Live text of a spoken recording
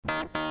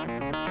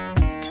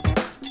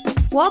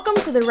Welcome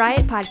to the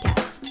Riot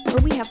Podcast,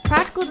 where we have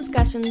practical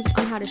discussions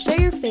on how to share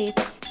your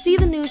faith, see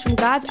the news from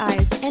God's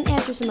eyes, and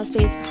answer some of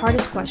faith's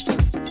hardest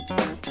questions.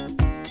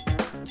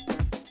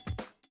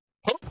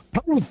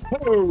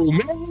 Ho,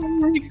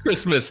 Merry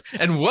Christmas,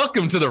 and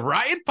welcome to the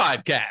Riot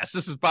Podcast.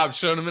 This is Bob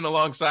Shoneman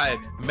alongside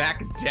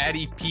Mac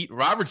Daddy Pete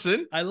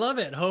Robertson. I love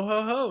it. Ho,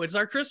 ho, ho. It's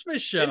our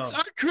Christmas show. It's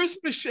our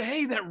Christmas show.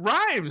 Hey, that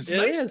rhymes. It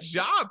Nice is.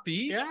 job,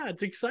 Pete. Yeah,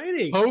 it's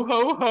exciting. Ho,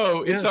 ho,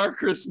 ho. It's Yeah. our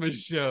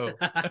Christmas show.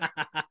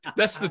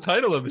 That's the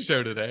title of the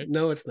show today.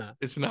 No, it's not.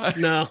 It's not?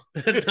 No,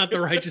 it's not the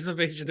righteous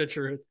evasion of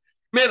truth.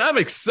 Man, I'm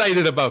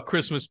excited about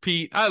Christmas,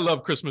 Pete. I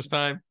love Christmas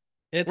time.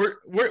 It's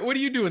What are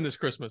you doing this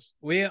Christmas?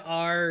 we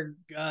are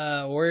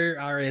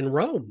in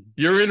Rome.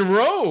 You're in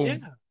Rome. Yeah,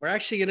 we're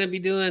actually going to be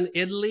doing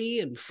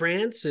Italy and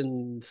France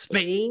and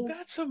Spain.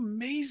 That's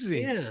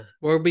amazing. Yeah,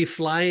 we'll be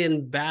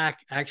flying back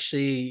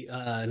actually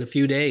in a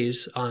few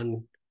days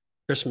on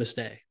Christmas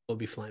Day. We'll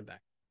be flying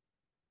back.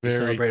 Very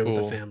Celebrating cool.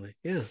 with the family.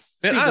 Yeah.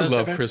 Man, I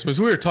love Okay. Christmas.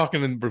 We were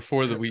talking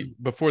before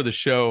the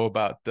show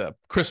about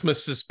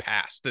Christmases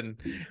past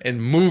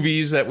and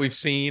movies that we've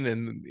seen,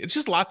 and it's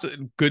just lots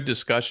of good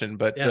discussion.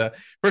 But Yeah.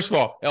 First of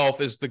all,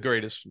 Elf is the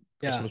greatest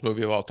Yeah. Christmas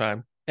movie of all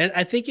time. And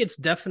I think it's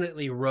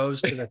definitely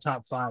rose to the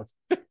top 5.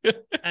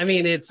 I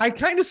mean, it's I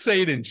kind of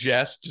say it in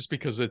jest, just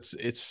because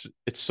it's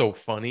so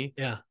funny.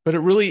 yeah. But it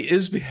really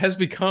has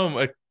become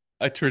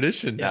a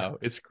tradition Yeah. now.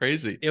 It's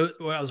crazy. I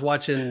was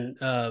watching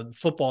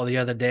football the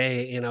other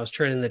day, and I was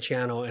turning the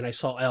channel, and I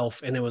saw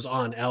Elf, and it was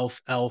on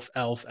Elf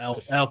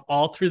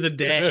all through the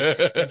day.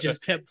 It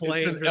just kept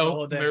playing It's an through the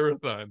whole Elf day.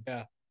 marathon.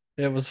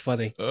 It was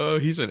funny. Oh,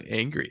 he's an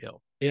angry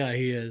elf. Yeah,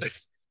 he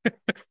is.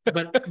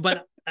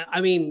 but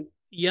I mean,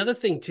 the other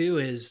thing too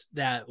is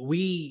that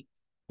we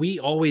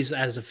always,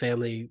 as a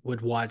family,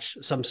 would watch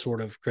some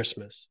sort of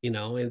Christmas.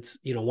 It's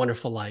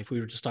Wonderful Life. We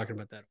were just talking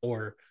about that,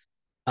 or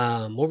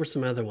what were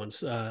some other ones?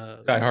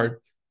 Die Hard.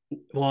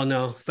 Well,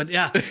 no, but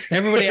yeah,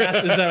 everybody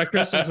asked, is that a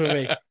Christmas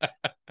movie?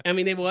 I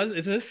mean,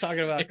 it's just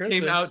talking about It Christmas.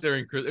 came out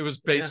during Christmas. It was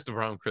based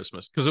around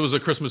Christmas because it was a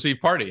Christmas Eve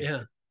party.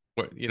 Yeah.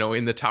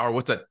 In the tower.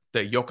 What's that?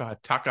 The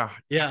Yokataka.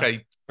 Yeah.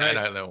 I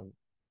don't know.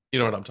 You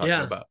know what I'm talking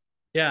about.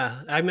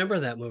 Yeah. I remember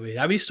that movie.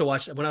 I used to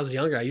watch when I was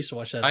younger. I used to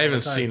watch that. I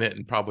haven't seen it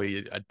in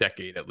probably a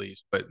decade at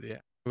least, but yeah,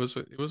 it was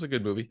a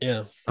good movie.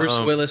 Yeah. Bruce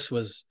Willis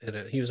was in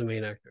it. He was a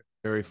main actor.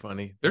 Very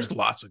funny. There's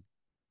lots of.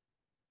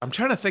 I'm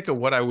trying to think of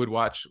what I would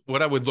watch,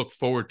 what I would look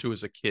forward to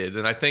as a kid,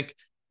 and I think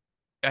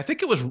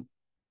it was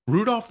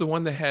Rudolph, the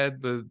one that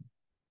had the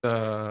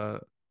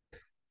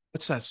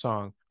what's that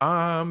song?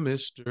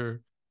 Mr.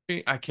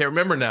 I can't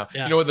remember now.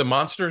 Yeah. You know, the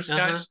monsters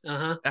guys.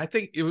 I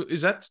think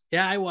is that.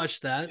 Yeah, I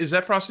watched that. Is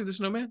that Frosty the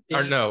Snowman? Yeah.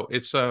 Or no,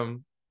 it's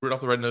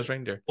Rudolph the Red-Nosed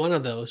Reindeer. One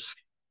of those.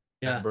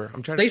 Yeah.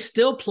 I'm trying They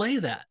still play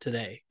that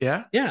today.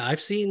 Yeah. Yeah, I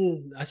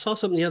saw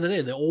something the other day,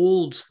 the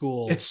old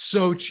school. It's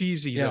so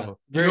cheesy Yeah, though.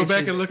 You very go back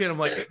cheesy. and look at it, I'm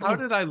like, how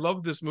did I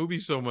love this movie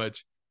so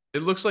much?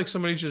 It looks like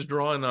somebody's just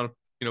drawing on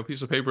a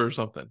piece of paper or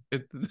something.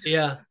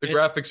 Yeah. The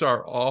graphics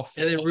are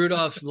awful. And then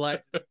Rudolph's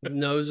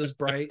nose is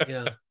bright.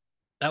 Yeah.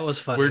 That was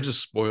funny. We're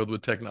just spoiled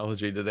with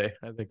technology today.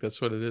 I think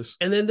that's what it is.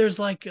 And then there's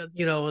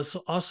it's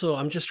also,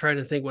 I'm just trying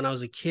to think, when I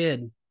was a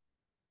kid,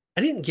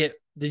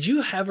 did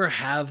you ever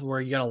have where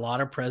you got a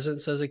lot of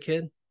presents as a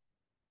kid?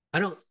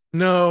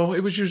 No,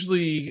 it was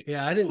usually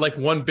I didn't like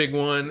one big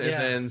one and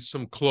Yeah. then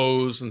some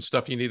clothes and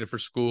stuff you needed for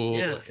school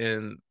Yeah.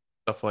 and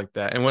stuff like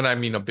that. And when I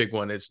mean a big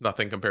one, it's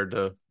nothing compared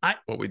to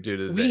what we do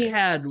today. We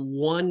had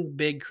one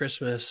big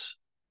Christmas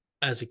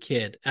as a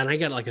kid, and I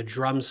got like a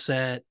drum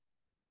set.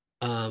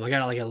 I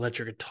got like an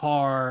electric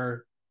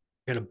guitar,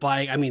 I got a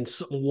bike. I mean,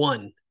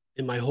 one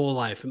in my whole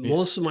life. And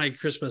most of my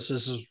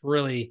Christmases is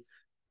really,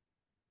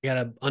 I got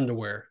a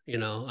underwear,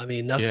 I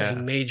mean,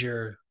 nothing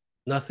major.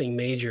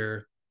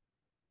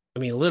 I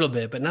mean, a little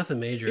bit, but nothing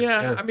major.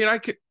 Yeah. I mean,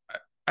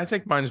 I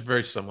think mine's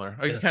very similar.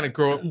 I kind of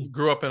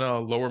grew up in a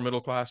lower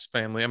middle class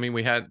family. I mean,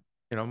 we had,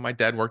 my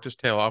dad worked his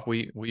tail off.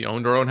 We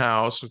owned our own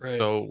house, Right.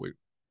 so we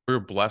were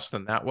blessed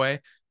in that way.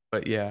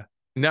 But yeah,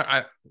 no,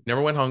 I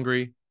never went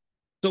hungry.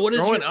 So what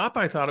is Growing up,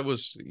 I thought it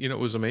was, it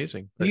was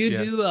amazing. But do you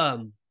yeah. do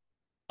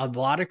a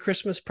lot of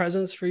Christmas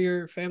presents for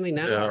your family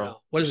now? No. Or no?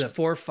 What is it,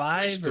 4 or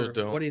 5? Still Or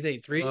don't. what do you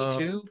think? 3,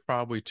 2?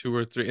 Probably 2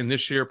 or 3, and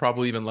this year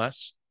probably even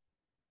less.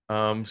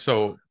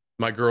 So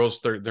my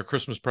girls, their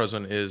Christmas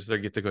present is they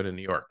get to go to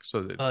New York.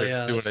 So they're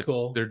doing that's it.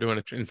 cool. They're doing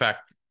it. In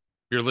fact, if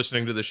you're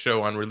listening to the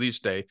show on release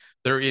day,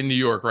 they're in New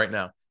York right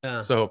now.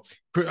 Yeah. So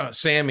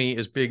Sammy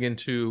is big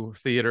into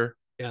theater.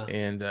 Yeah.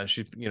 And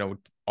she,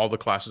 all the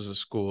classes at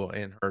school,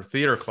 and her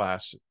theater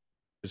class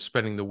is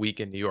spending the week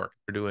in New York.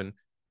 They're doing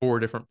 4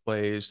 different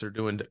plays. They're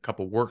doing a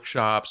couple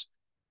workshops.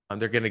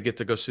 They're going to get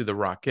to go see the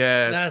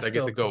Rockettes. They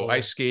get to go cool.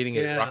 ice skating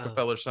at Yeah.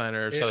 Rockefeller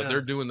Center. So Yeah.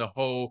 they're doing the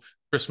whole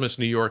Christmas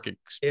New York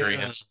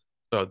experience.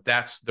 So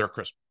that's their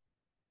Christmas.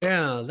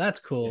 Yeah, that's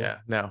cool. Yeah.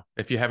 Now,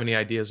 if you have any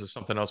ideas of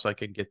something else I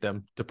can get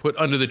them to put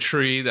under the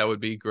tree, that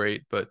would be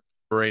great. But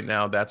for right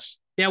now, that's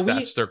Yeah,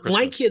 that's their Christmas.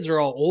 my kids are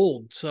all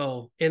old.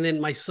 So, and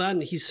then my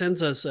son, he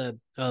sends us an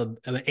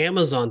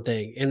Amazon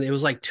thing, and it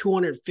was like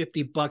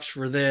 $250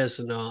 for this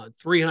and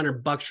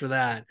 $300 for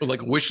that.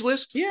 Like a wish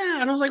list?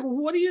 Yeah, and I was like,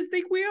 well, what do you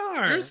think we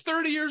are? You're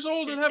 30 years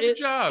old and have a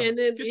job. And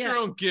then get your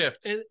own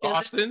gift,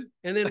 Austin.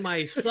 And then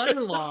my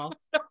son-in-law,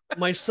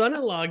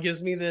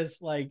 gives me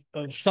this like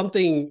of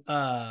something.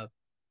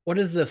 What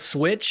is the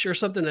Switch or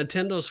something?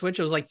 Nintendo Switch.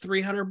 It was like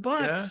 $300.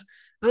 Yeah.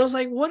 And I was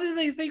like, what do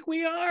they think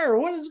we are?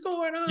 What is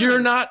going on?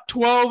 You're not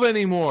 12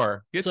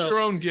 anymore. Get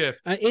your own gift.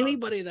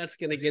 Anybody that's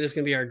going to get is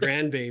going to be our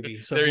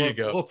grandbaby. So there you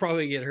go. We'll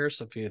probably get her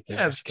some few things.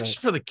 Yeah, just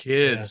for the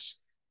kids.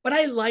 Yeah. But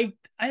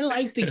I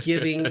like the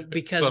giving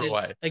because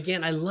so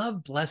again, I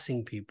love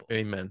blessing people.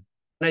 Amen.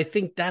 And I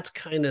think that's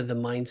kind of the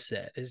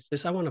mindset is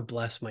just, I want to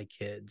bless my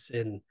kids.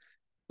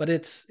 But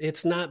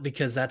it's not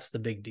because that's the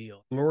big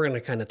deal. And we're going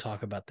to kind of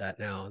talk about that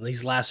now. And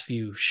these last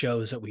few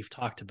shows that we've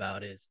talked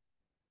about is,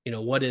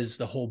 what is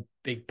the whole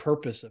big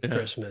purpose of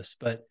Christmas?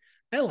 But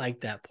I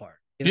like that part.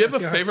 Do you have a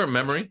favorite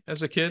memory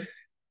as a kid?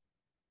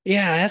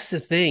 Yeah, that's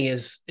the thing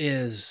is,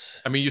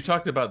 I mean, you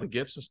talked about the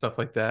gifts and stuff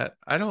like that.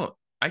 I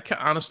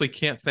honestly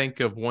can't think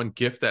of one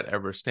gift that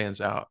ever stands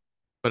out,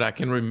 but I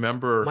can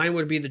remember. Mine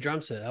would be the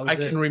drum set. I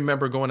can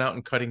remember going out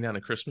and cutting down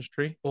a Christmas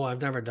tree. Oh,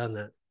 I've never done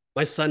that.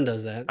 My son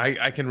does that.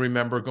 I can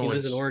remember going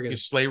in Oregon.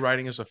 Sleigh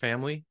riding as a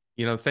family,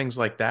 things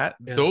like that.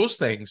 Yeah. Those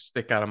things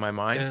stick out of my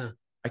mind. Yeah.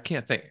 I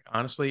can't think,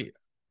 honestly.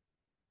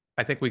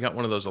 I think we got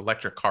one of those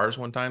electric cars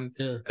one time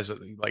as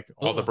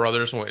all the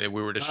brothers when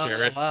we were to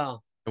share it.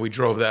 Wow. And we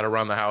drove that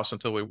around the house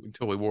until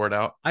we wore it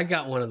out. I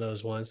got one of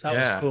those once. That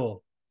was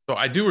cool. So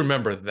I do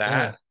remember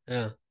that.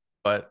 Yeah.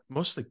 But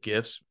most of the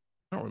gifts,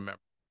 I don't remember.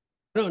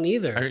 I don't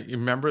either. You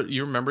remember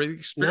the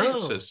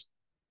experiences.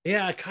 No.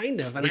 Yeah, kind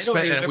of. And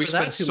we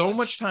spent so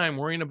much time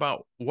worrying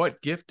about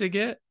what gift to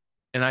get.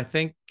 And I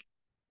think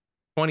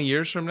 20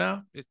 years from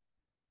now, it's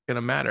going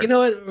to matter. You know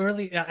what?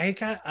 Really, I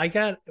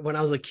got when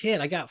I was a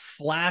kid, I got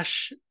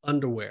Flash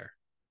underwear.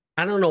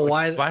 I don't know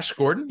why. Flash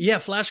Gordon? Yeah,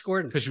 Flash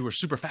Gordon. Because you were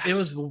super fast. It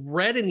was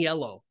red and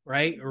yellow,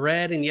 right?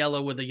 Red and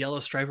yellow with a yellow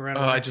stripe around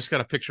it. I just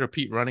got a picture of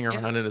Pete running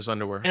around in his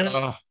underwear. And,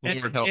 Lord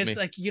help me. It's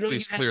like,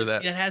 Please clear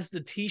that. It has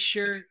the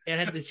t-shirt. It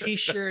had the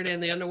t-shirt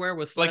and the underwear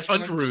with Flash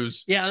like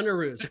underoos. Yeah,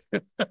 underoos.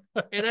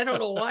 And I don't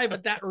know why,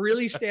 but that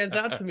really stands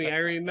out to me. I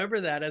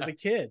remember that as a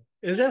kid.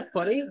 Isn't that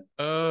funny?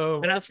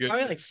 Oh, and I was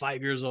probably like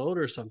 5 years old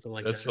or something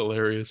like that. That's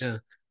hilarious. Yeah.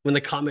 When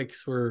the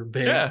comics were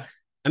big. Yeah.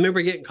 I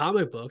remember getting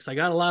comic books. I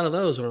got a lot of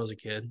those when I was a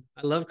kid.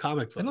 I love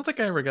comic books. I don't think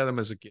I ever got them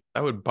as a kid.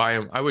 I would buy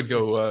them. I would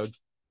go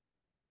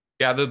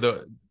gather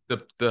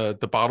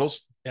the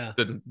bottles. Yeah.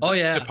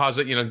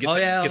 Deposit. Get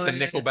the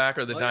nickel back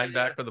or the dime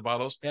back for the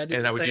bottles, yeah,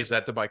 and I would use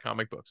that to buy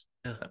comic books.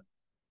 Yeah.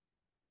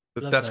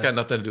 But that's got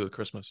nothing to do with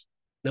Christmas.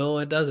 No,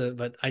 it doesn't.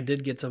 But I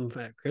did get some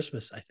at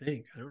Christmas. I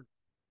think. I don't know.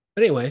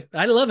 But anyway,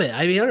 I love it.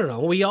 I mean, I don't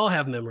know. We all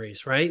have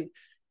memories, right?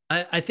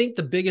 I think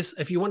the biggest,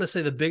 if you want to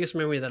say the biggest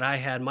memory that I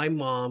had, my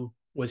mom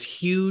was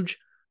huge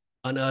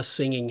on us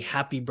singing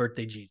Happy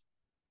Birthday, Jesus.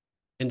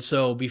 And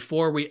so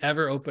before we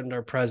ever opened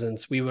our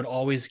presents, we would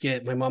always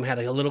my mom had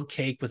a little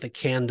cake with a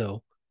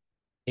candle,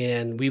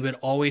 and we would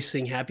always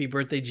sing Happy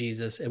Birthday,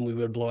 Jesus, and we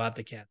would blow out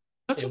the candle.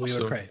 That's and awesome.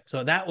 We would pray.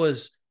 So that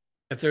was,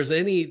 if there's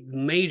any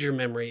major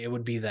memory, it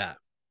would be that.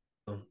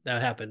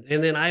 That happened.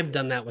 And then I've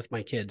done that with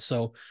my kids.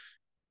 So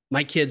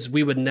my kids,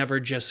 we would never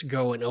just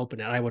go and open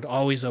it. I would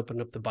always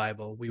open up the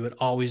Bible. We would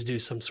always do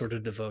some sort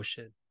of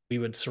devotion. We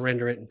would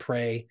surrender it and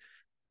pray,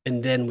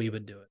 and then we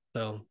would do it.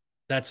 So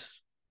that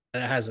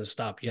hasn't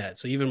stopped yet.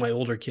 So even my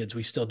older kids,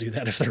 we still do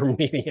that if they're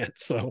meeting it.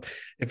 So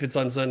if it's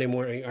on Sunday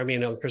morning,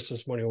 on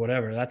Christmas morning or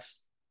whatever, that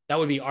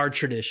would be our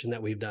tradition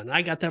that we've done.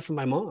 I got that from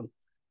my mom.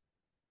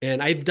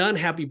 And I've done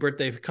Happy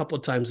Birthday a couple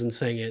of times and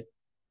sang it.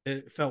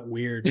 It felt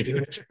weird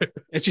doing it.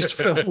 It just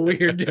felt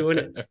weird doing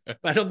it.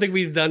 I don't think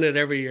we've done it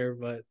every year,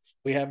 but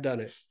we have done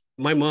it.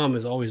 My mom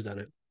has always done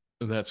it.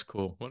 That's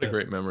cool. What a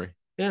great memory.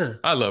 Yeah.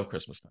 I love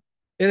Christmas time.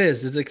 It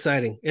is. It's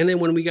exciting. And then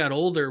when we got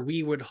older,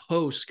 we would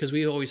host, because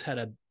we always had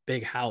a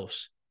big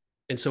house.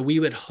 And so we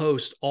would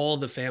host all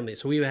the family.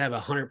 So we would have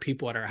 100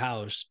 people at our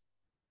house.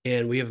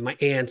 And we have my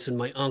aunts and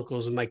my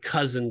uncles and my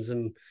cousins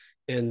and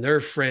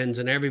their friends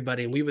and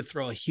everybody. And we would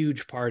throw a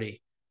huge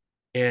party.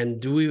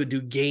 And we would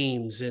do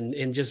games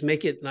and just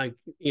make it like,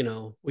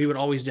 we would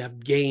always have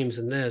games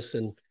and this.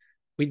 And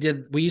we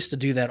used to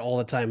do that all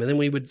the time. And then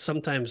we would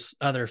sometimes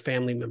other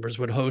family members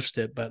would host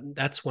it. But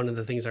that's one of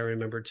the things I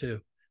remember too,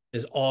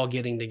 is all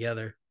getting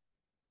together.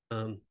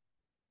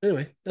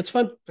 Anyway, that's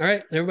fun. All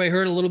right. Everybody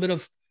heard a little bit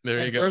of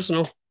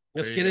personal.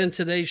 Let's get in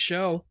today's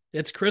show.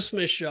 It's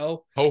Christmas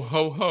show. Ho,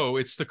 ho, ho.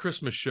 It's the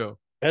Christmas show.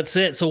 That's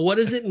it. So what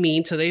does it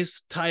mean?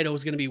 Today's title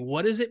is going to be,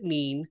 what does it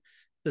mean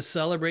to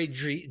celebrate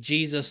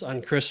Jesus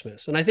on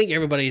Christmas? And I think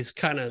everybody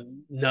kind of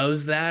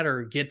knows that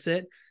or gets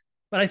it,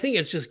 but I think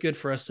it's just good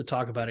for us to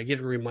talk about it, get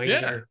a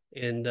reminder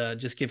and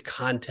just give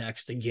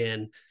context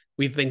again.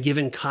 We've been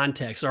given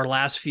context. Our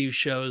last few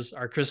shows,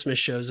 our Christmas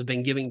shows, have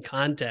been giving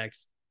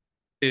context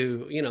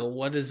to,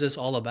 what is this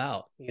all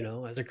about?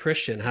 As a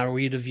Christian, how are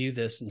we to view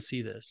this and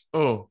see this?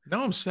 Oh,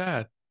 now I'm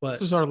sad. But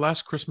this is our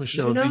last Christmas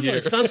show I know, of the year.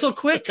 it's gone so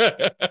quick.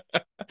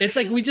 It's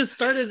like we just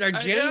started our I know.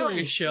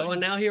 January show, and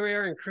now here we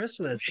are in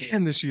Christmas.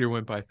 And this year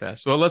went by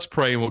fast. Well, let's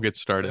pray and we'll get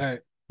started. All right.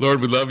 Lord,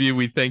 we love you.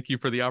 We thank you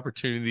for the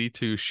opportunity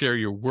to share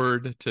your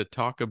word, to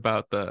talk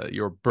about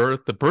your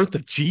birth, the birth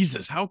of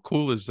Jesus. How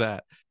cool is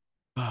that?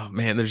 Oh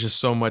man, there's just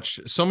so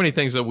many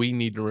things that we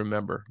need to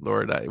remember,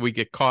 Lord. We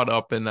get caught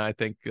up in, I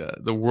think,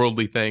 the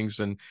worldly things,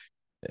 and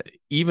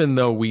even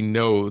though we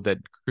know that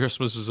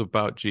Christmas is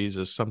about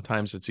Jesus,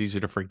 sometimes it's easy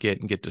to forget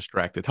and get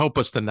distracted. Help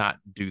us to not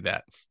do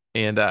that.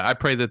 And I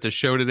pray that the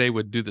show today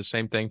would do the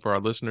same thing for our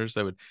listeners,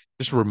 that would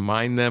just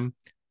remind them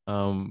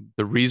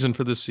the reason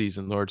for this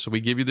season, Lord. So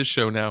we give you the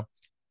show now.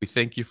 We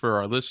thank you for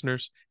our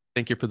listeners.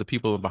 Thank you for the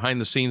people behind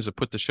the scenes that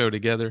put the show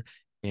together.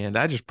 And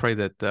I just pray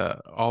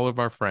that all of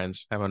our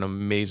friends have an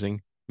amazing,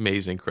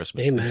 amazing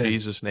Christmas. Amen. In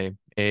Jesus' name,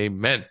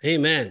 amen.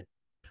 Amen.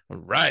 All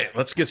right,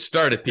 let's get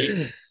started,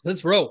 Pete.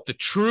 Let's roll. The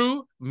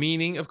true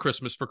meaning of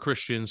Christmas for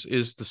Christians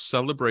is the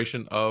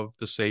celebration of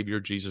the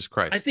Savior, Jesus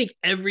Christ. I think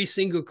every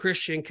single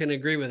Christian can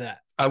agree with that.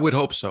 I would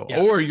hope so.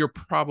 Yeah. Or you're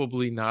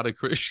probably not a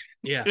Christian.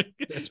 Yeah,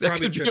 that's That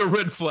probably could true. be a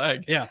red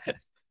flag. Yeah.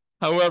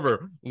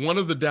 However, one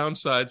of the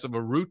downsides of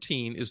a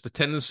routine is the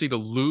tendency to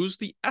lose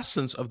the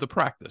essence of the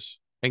practice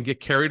and get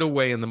carried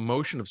away in the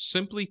motion of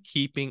simply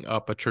keeping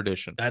up a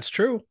tradition. That's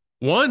true.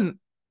 One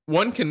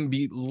can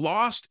be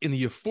lost in the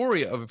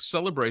euphoria of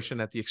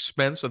celebration at the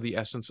expense of the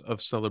essence of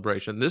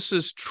celebration. This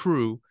is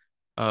true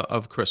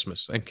of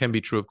Christmas, and can be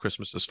true of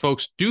Christmas, as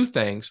folks do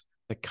things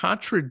that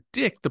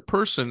contradict the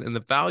person and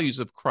the values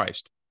of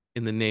Christ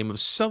in the name of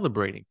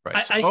celebrating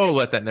Christ.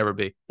 Let that never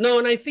be. No,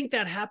 and I think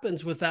that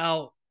happens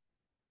without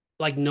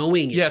like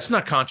knowing it. Yeah, it's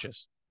not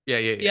conscious.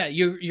 Yeah.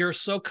 You're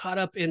so caught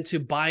up into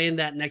buying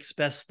that next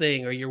best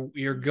thing, or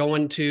you're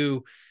going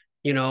to,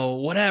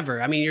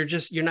 whatever. I mean,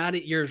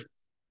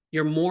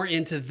 you're more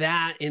into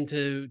that,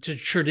 into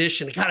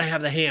tradition. We gotta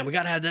have the ham. We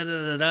gotta have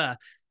da.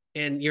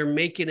 And you're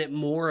making it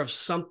more of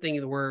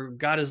something where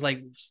God is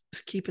like,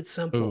 just keep it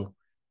simple. Ooh.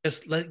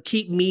 Just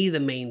keep me the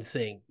main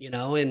thing,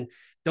 and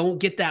don't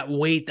get that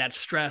weight, that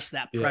stress,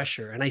 that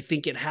pressure. And I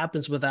think it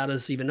happens without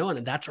us even knowing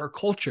it. That's our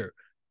culture.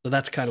 So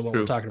that's kind of what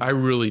we're talking about. I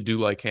really do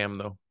like ham,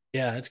 though.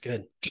 Yeah, that's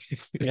good.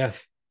 Yeah.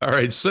 All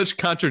right. Such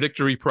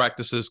contradictory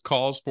practices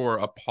calls for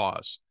a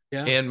pause.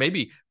 Yeah. And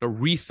maybe to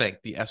rethink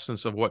the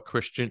essence of what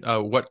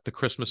the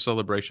Christmas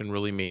celebration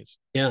really means.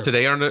 Yeah.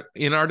 Today,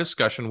 in our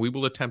discussion, we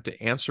will attempt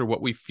to answer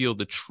what we feel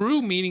the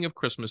true meaning of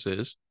Christmas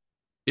is.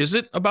 Is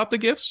it about the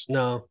gifts?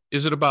 No.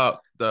 Is it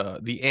about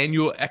the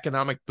annual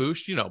economic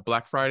boost?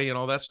 Black Friday and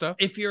all that stuff.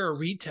 If you're a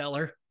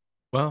retailer,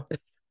 well,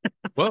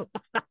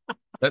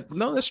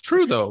 that's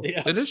true though.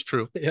 Yes. It is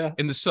true. Yeah.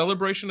 In the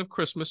celebration of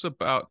Christmas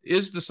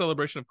is the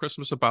celebration of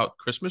Christmas about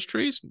Christmas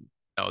trees?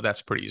 No,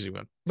 that's a pretty easy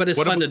one. But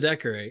it's fun to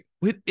decorate.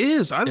 It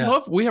is.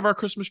 We have our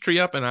Christmas tree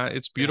up, and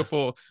it's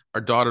beautiful. Yeah.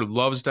 Our daughter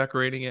loves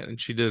decorating it, and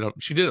she did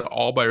it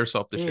all by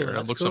herself this year, and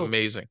it looks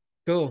amazing.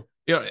 Cool.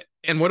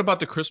 And what about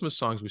the Christmas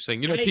songs we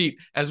sing? Pete,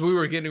 as we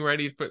were getting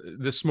ready for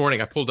this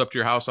morning, I pulled up to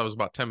your house. I was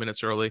about 10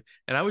 minutes early,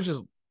 and I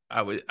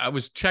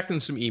was checking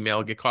some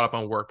email, get caught up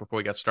on work before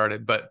we got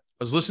started, but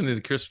I was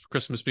listening to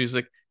Christmas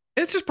music.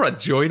 And it just brought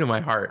joy to my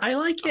heart. I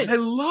like it. I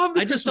love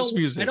the Christmas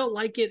music. I don't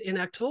like it in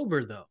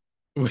October though.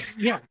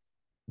 Yeah.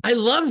 I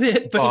love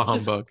it, but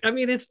humbug.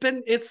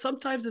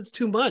 Sometimes it's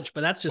too much, but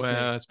that's just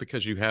it's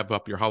because you have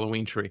up your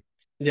Halloween tree.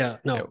 Yeah,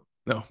 no.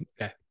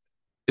 Okay.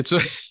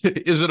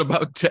 Is it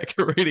about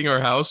decorating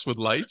our house with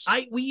lights?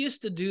 We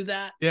used to do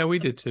that. Yeah, we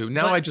did too.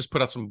 Now I just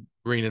put out some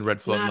green and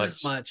red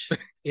floodlights. Not as much.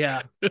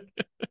 Yeah.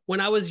 When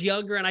I was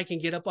younger and I can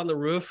get up on the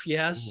roof,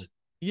 yes.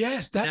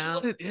 Yes, that's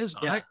what it is.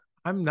 Yeah.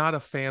 I'm not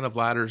a fan of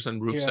ladders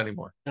and roofs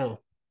anymore.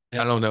 No.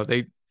 Yes. I don't know.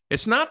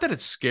 It's not that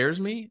it scares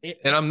me,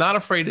 and I'm not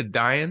afraid of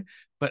dying,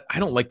 but I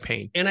don't like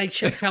pain. And I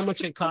checked how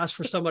much it costs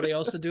for somebody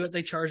else to do it.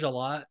 They charge a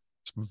lot.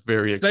 It's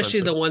very expensive.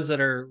 Especially the ones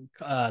that are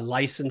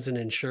licensed and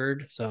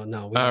insured. So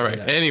no. All right.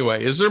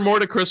 Anyway, is there more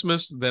to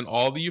Christmas than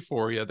all the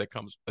euphoria that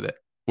comes with it?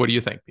 What do you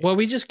think, Pete? Well,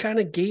 we just kind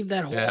of gave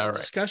that whole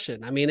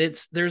discussion. I mean,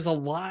 there's a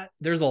lot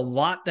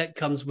that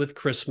comes with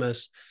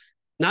Christmas.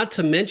 Not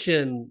to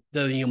mention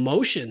the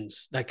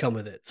emotions that come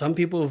with it. Some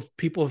people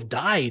have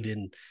died,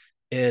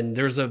 and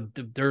there's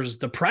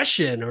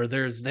depression, or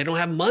they don't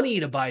have money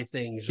to buy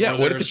things. Yeah,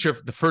 what if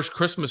it's the first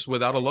Christmas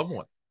without a loved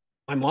one?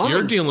 My mom,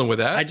 you're dealing with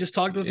that. I just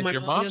talked with my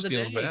your mom mom's the other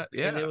dealing day, with that.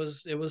 Yeah, and it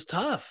was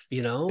tough.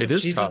 It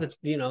is tough.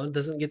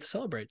 Doesn't get to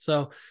celebrate.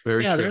 So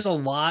Very true. There's a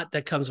lot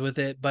that comes with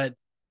it, but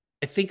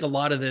I think a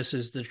lot of this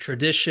is the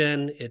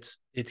tradition. It's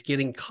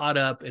getting caught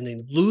up and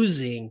in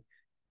losing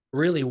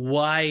really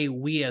why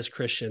we as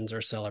Christians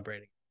are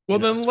celebrating. Well,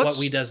 then what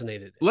we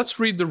designated. Let's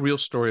read the real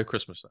story of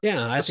Christmas. Then.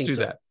 Yeah, let's do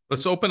that.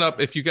 Let's open up.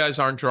 If you guys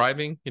aren't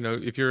driving,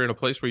 if you're in a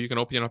place where you can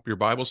open up your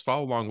Bibles,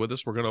 follow along with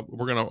us. We're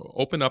gonna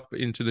open up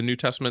into the New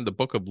Testament, the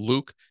book of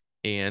Luke,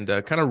 and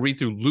kind of read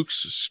through Luke's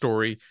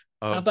story.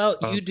 How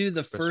about you do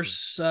the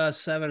first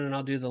 7, and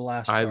I'll do the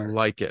last. I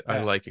like it. Yeah.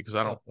 I like it because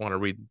I don't want to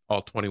read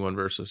all 21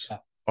 verses. Yeah.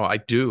 Oh, I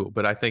do,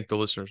 but I think the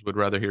listeners would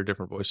rather hear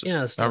different voices.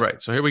 Yeah. All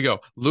right. So here we go.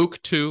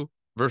 Luke 2,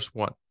 verse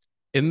 1.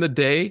 In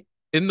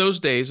those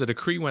days, a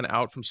decree went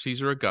out from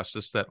Caesar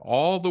Augustus that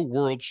all the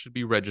world should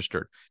be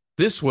registered.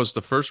 This was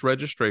the first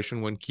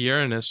registration when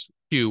Quirinius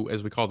Q,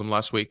 as we called him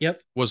last week,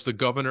 was the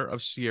governor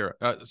of Syria,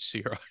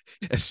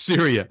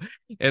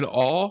 and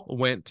all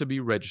went to be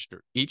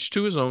registered, each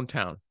to his own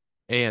town.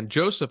 And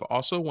Joseph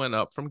also went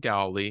up from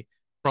Galilee,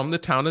 from the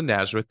town of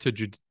Nazareth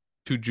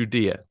to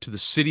Judea, to the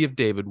city of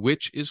David,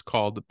 which is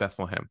called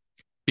Bethlehem,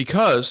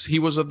 because he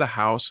was of the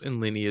house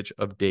and lineage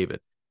of David,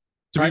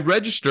 to be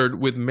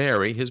registered with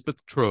Mary, his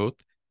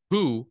betrothed,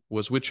 who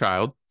was with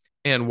child.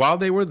 And while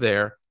they were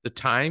there, the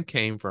time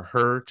came for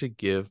her to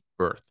give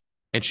birth.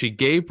 And she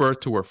gave birth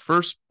to her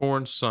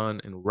firstborn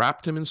son and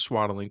wrapped him in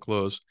swaddling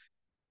clothes,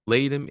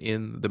 laid him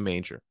in the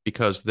manger,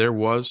 because there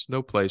was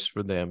no place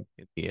for them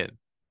in the inn.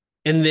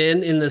 And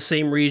then in the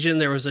same region,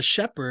 there was a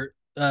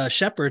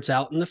shepherds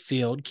out in the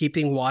field,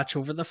 keeping watch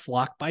over the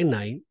flock by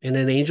night. And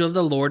an angel of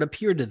the Lord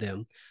appeared to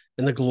them,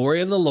 and the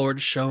glory of the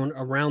Lord shone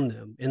around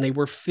them, and they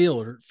were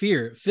filled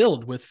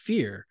with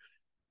fear.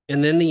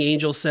 And then the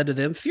angel said to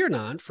them, "Fear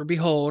not, for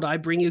behold, I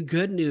bring you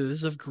good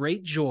news of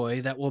great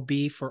joy that will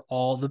be for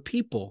all the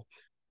people.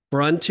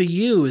 For unto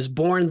you is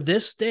born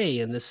this day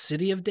in the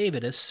city of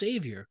David a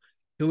Savior,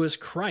 who is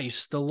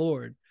Christ the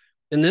Lord.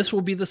 And this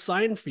will be the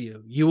sign for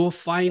you. You will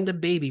find a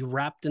baby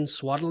wrapped in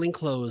swaddling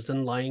clothes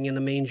and lying in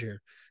a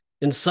manger."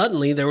 And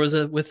suddenly there was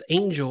with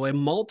angel a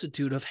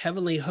multitude of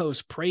heavenly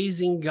hosts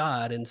praising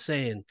God and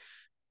saying,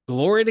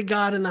 "Glory to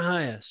God in the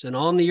highest, and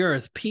on the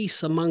earth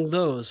peace among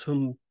those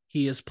whom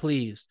he is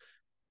pleased."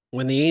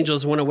 When the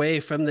angels went away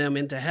from them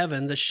into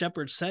heaven, the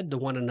shepherds said to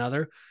one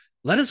another,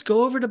 "Let us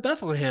go over to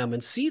Bethlehem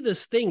and see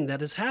this thing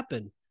that has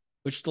happened,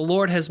 which the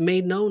Lord has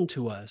made known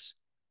to us."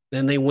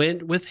 Then they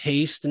went with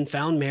haste and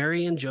found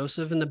Mary and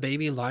Joseph and the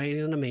baby lying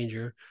in a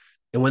manger.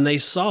 And when they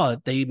saw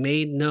it, they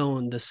made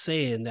known the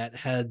saying that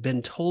had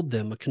been told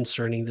them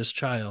concerning this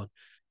child.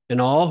 And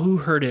all who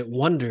heard it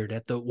wondered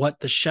at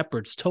what the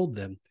shepherds told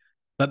them.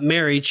 But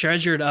Mary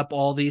treasured up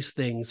all these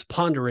things,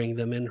 pondering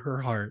them in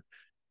her heart.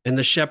 And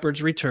the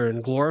shepherds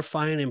returned,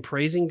 glorifying and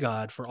praising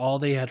God for all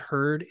they had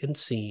heard and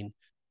seen,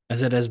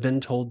 as it has been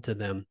told to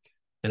them.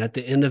 And at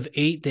the end of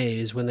 8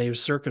 days, when they were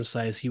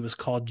circumcised, he was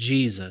called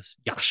Jesus,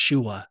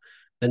 Yeshua,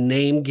 the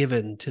name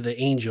given to the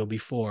angel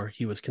before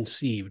he was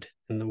conceived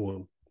in the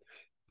womb.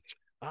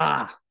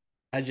 I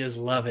just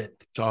love it.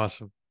 It's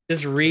awesome.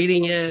 Just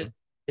reading it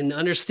and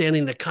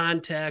understanding the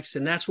context.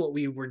 And that's what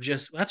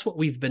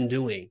we've been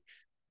doing,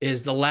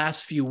 is the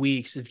last few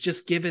weeks of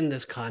just giving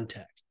this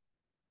context.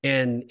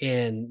 And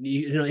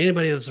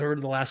anybody that's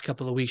heard the last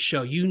couple of weeks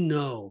show,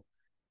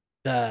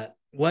 that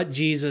what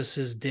Jesus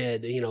has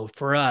did,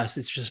 for us,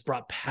 it's just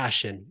brought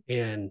passion.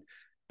 And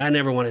I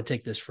never want to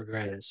take this for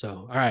granted.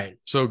 So, all right.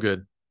 So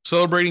good.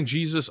 Celebrating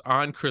Jesus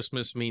on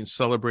Christmas means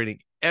celebrating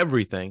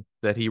everything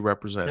that he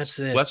represents.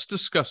 That's it. Let's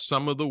discuss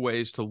some of the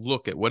ways to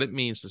look at what it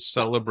means to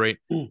celebrate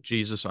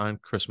Jesus on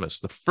Christmas.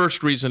 The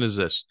first reason is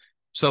this: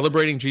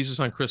 celebrating Jesus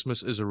on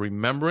Christmas is a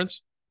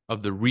remembrance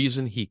of the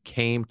reason he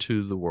came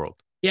to the world.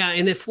 Yeah,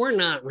 and if we're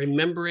not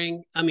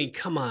remembering, I mean,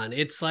 come on.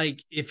 It's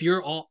like if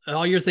you're all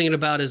you're thinking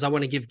about is I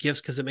want to give gifts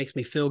because it makes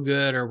me feel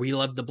good, or we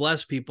love to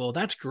bless people.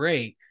 That's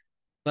great.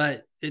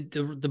 But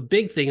the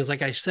big thing is,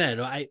 like I said,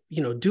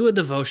 do a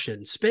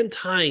devotion, spend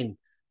time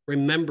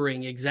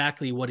remembering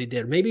exactly what he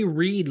did. Maybe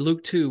read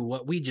Luke 2,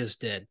 what we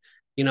just did,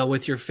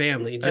 with your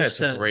family, just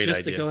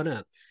to go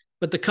up.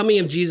 But the coming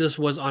of Jesus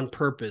was on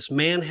purpose.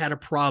 Man had a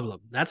problem.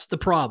 That's the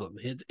problem.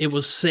 It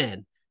was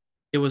sin.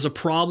 It was a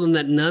problem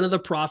that none of the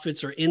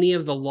prophets or any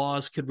of the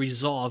laws could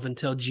resolve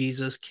until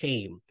Jesus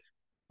came.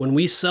 When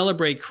we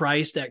celebrate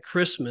Christ at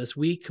Christmas,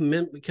 we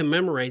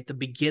commemorate the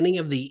beginning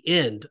of the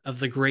end of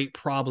the great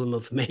problem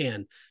of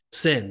man,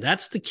 sin.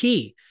 That's the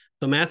key.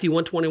 So Matthew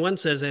 1:21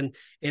 says,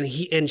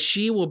 and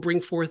she will bring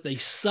forth a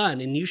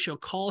son, and you shall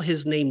call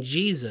his name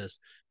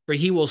Jesus, for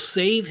he will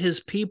save his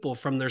people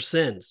from their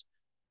sins.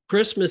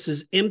 Christmas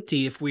is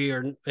empty if we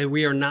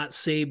are not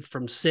saved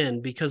from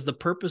sin, because the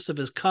purpose of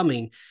his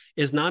coming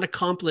is not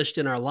accomplished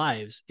in our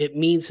lives. It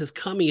means his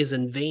coming is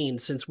in vain,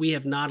 since we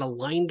have not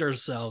aligned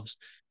ourselves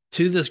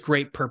to this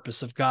great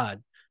purpose of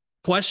God.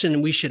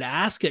 Question we should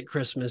ask at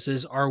Christmas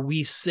is, are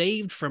we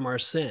saved from our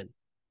sin?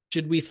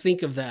 Should we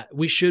think of that?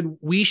 We should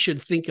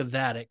think of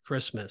that at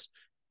Christmas.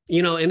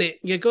 And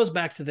it goes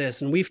back to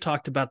this, and we've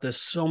talked about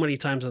this so many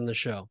times on the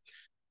show.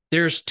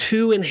 There's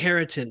two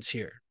inheritance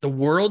here: the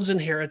world's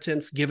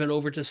inheritance given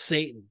over to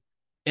Satan,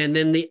 and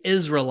then the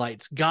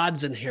Israelites,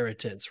 God's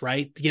inheritance,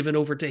 right, given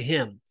over to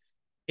him.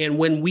 And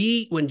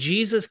when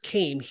Jesus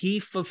came, he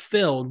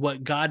fulfilled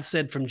what God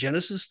said from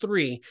Genesis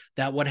 3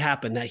 that would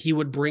happen, that he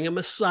would bring a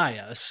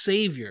Messiah, a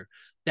Savior,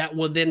 that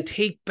will then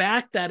take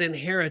back that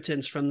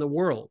inheritance from the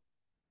world.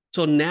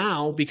 So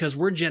now, because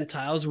we're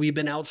Gentiles, we've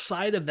been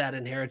outside of that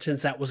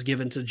inheritance that was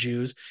given to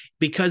Jews.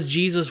 Because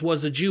Jesus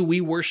was a Jew,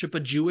 we worship a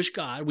Jewish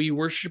God. We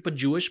worship a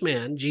Jewish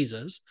man,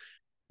 Jesus.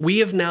 We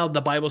have now,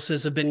 the Bible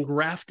says, have been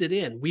grafted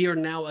in. We are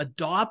now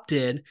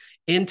adopted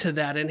into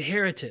that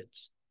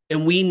inheritance.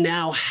 And we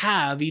now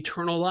have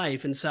eternal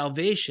life and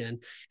salvation,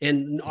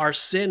 and our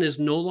sin is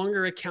no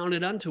longer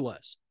accounted unto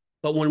us.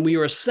 But when we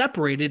were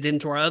separated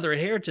into our other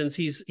inheritance,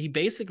 he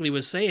basically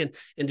was saying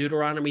in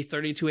Deuteronomy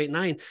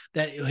 32:8-9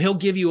 that he'll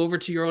give you over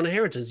to your own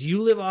inheritance.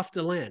 You live off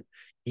the land.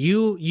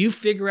 You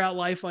figure out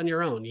life on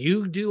your own.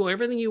 You do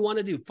everything you want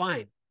to do,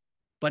 fine.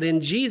 But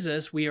in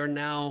Jesus, we are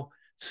now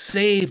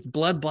saved,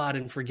 blood-bought,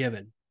 and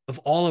forgiven of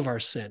all of our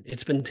sin.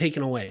 It's been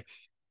taken away.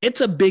 It's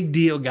a big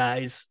deal,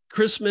 guys.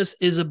 Christmas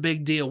is a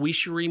big deal. We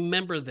should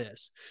remember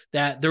this,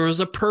 that there was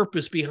a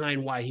purpose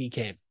behind why he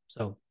came.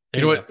 So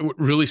you know what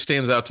really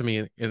stands out to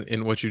me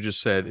in what you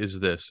just said is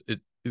this.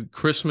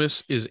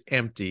 Christmas is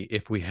empty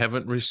if we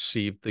haven't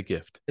received the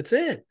gift. It's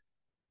it.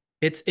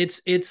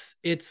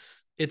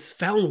 It's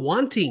found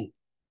wanting.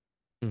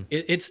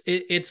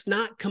 It's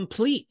not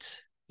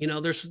complete.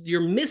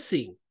 You're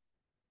missing,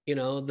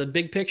 the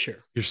big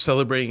picture. You're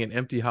celebrating an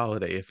empty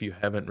holiday if you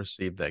haven't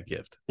received that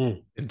gift.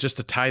 And just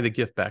to tie the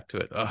gift back to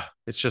it,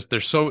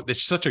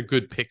 it's such a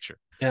good picture.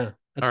 Yeah.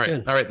 All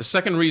right. The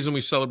second reason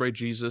we celebrate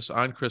Jesus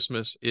on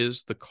Christmas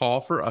is the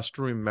call for us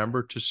to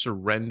remember to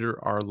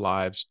surrender our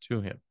lives to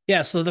him.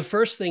 Yeah. So the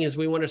first thing is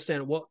we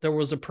understand there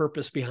was a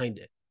purpose behind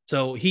it.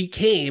 So he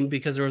came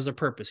because there was a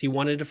purpose. He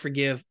wanted to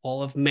forgive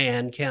all of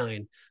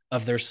mankind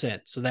of their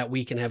sin so that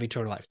we can have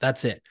eternal life.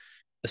 That's it.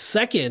 The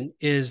second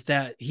is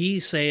that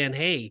he's saying,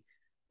 hey,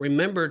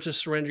 remember to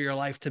surrender your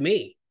life to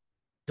me.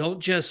 Don't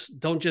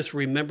just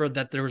remember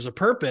that there was a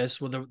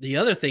purpose. Well, the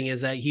other thing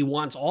is that he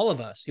wants all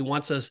of us. He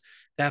wants us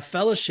to have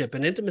fellowship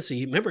and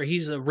intimacy. Remember,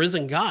 he's a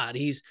risen God.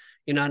 He's,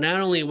 not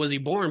only was he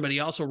born, but he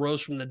also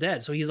rose from the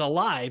dead. So he's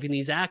alive and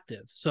he's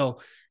active. So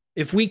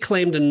if we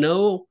claim to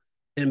know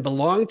and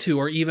belong to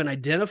or even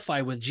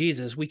identify with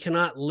Jesus, we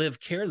cannot live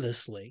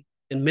carelessly.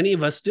 And many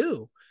of us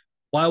do.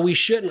 While we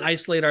shouldn't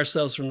isolate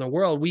ourselves from the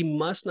world, we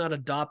must not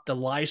adopt the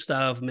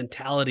lifestyle of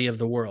mentality of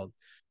the world.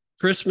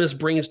 Christmas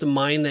brings to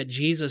mind that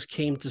Jesus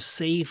came to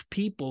save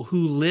people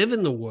who live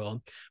in the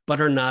world, but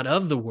are not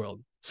of the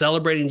world.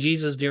 Celebrating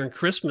Jesus during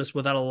Christmas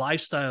without a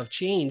lifestyle of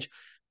change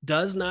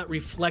does not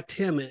reflect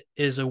him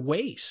is a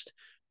waste.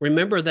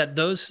 Remember that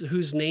those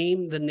whose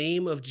name the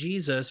name of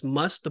Jesus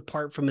must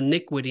depart from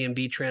iniquity and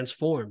be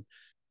transformed.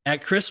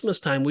 At Christmas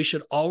time, we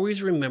should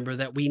always remember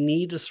that we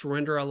need to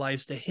surrender our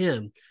lives to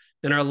him,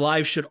 and our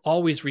lives should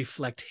always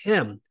reflect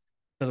him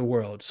to the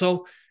world.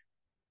 So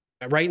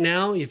right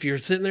now, if you're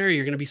sitting there,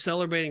 you're going to be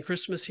celebrating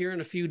Christmas here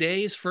in a few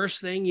days.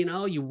 First thing,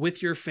 you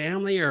with your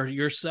family or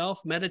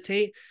yourself,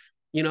 meditate.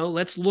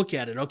 Let's look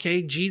at it.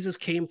 Okay. Jesus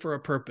came for a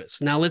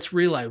purpose. Now let's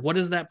realize, what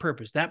is that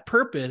purpose? That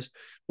purpose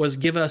was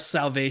give us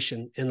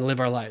salvation and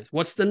live our lives.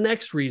 What's the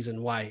next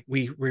reason why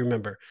we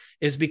remember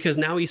is because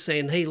now he's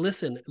saying, hey,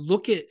 listen,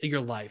 look at your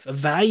life,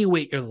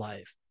 evaluate your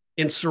life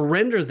and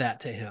surrender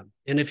that to him.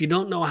 And if you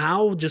don't know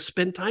how, just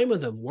spend time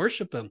with him,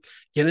 worship him,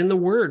 get in the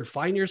word,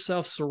 find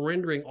yourself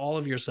surrendering all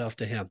of yourself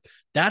to him.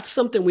 That's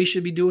something we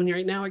should be doing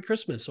right now at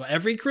Christmas. So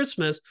every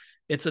Christmas,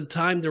 it's a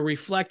time to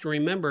reflect and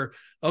remember,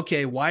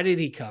 okay, why did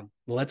he come?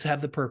 Well, let's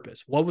have the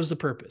purpose. What was the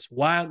purpose?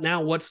 Why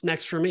now? What's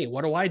next for me?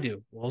 What do I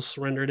do? Well,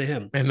 surrender to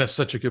him. And that's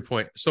such a good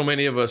point. So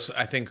many of us,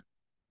 I think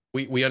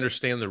we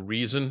understand the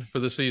reason for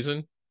the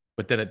season,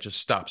 but then it just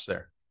stops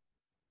there.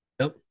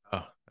 Yep.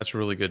 Oh, that's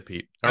really good,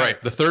 Pete. All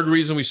right. The third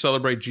reason we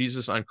celebrate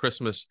Jesus on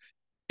Christmas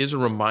is a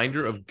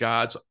reminder of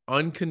God's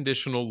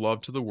unconditional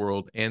love to the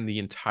world and the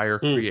entire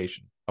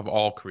creation of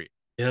all creation.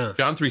 Yeah.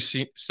 John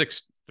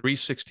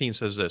 3:16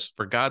 says this,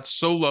 for God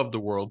so loved the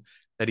world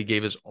that he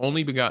gave his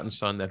only begotten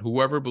son, that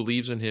whoever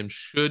believes in him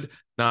should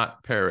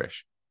not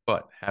perish,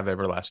 but have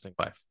everlasting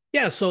life.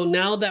 Yeah. So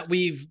now that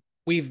we've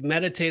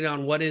meditated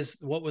on what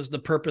was the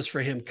purpose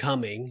for him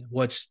coming,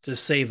 which to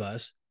save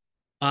us.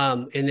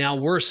 And now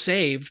we're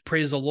saved,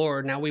 praise the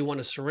Lord. Now we want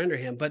to surrender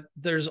him, but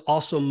there's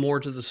also more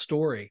to the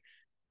story.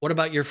 What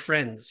about your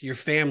friends, your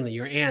family,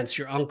 your aunts,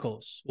 your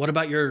uncles? What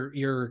about your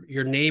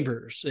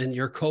neighbors and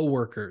your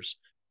coworkers?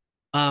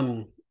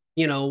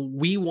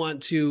 We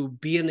want to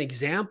be an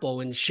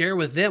example and share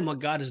with them what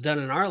God has done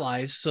in our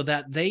lives so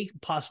that they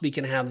possibly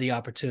can have the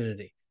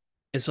opportunity.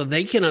 And so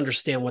they can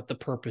understand what the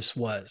purpose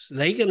was.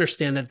 They can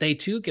understand that they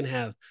too can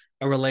have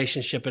a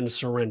relationship and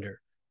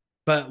surrender.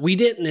 But we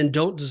didn't and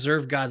don't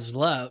deserve God's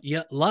love,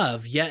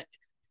 yet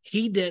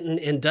he didn't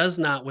and does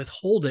not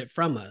withhold it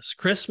from us.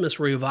 Christmas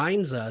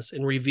reminds us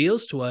and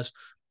reveals to us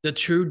the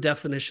true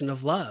definition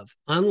of love.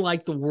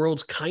 Unlike the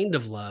world's kind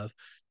of love,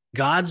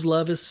 God's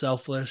love is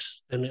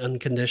selfless and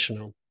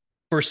unconditional.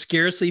 For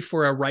scarcely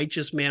for a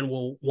righteous man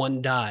will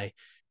one die,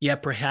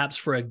 yet perhaps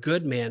for a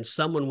good man,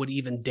 someone would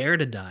even dare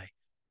to die.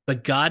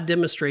 But God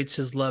demonstrates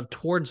his love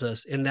towards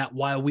us in that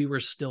while we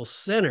were still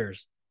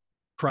sinners,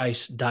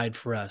 Christ died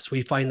for us.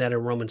 We find that in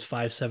Romans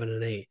 5, 7,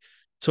 and 8.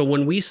 So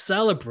when we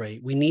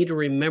celebrate, we need to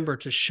remember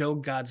to show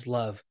God's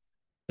love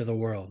to the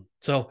world.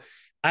 So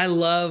I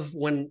love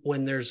when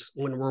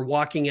we're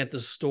walking at the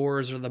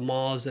stores or the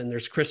malls and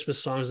there's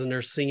Christmas songs and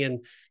they're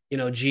singing,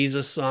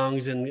 Jesus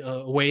songs and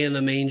Away in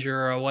the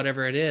Manger or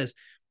whatever it is.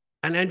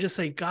 And I just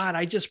say, God,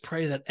 I just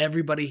pray that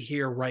everybody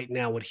here right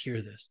now would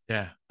hear this.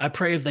 Yeah. I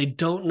pray if they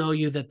don't know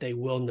you, that they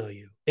will know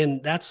you.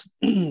 And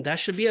that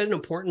should be an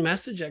important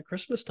message at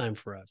Christmas time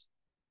for us.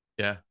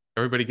 Yeah. I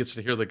everybody gets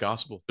to hear the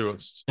gospel through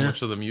so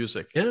much of the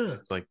music. Yeah.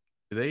 It's like,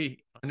 do they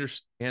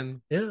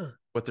understand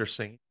what they're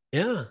saying?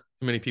 Yeah.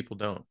 Too many people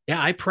don't.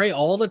 Yeah. I pray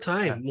all the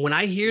time. When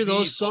I hear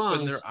those songs,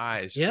 open their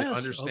eyes to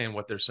understand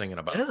what they're singing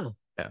about.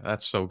 Yeah,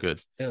 that's so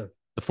good. Yeah.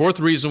 The fourth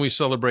reason we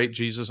celebrate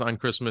Jesus on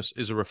Christmas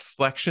is a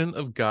reflection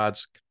of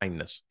God's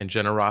kindness and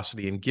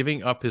generosity in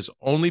giving up his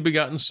only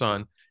begotten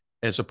son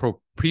as a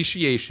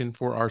propitiation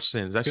for our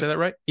sins. Did I say that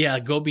right? Yeah,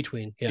 a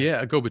go-between.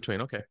 Yeah, a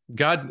go-between. Okay.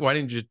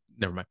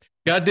 Never mind.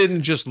 God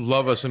didn't just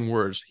love us in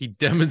words. He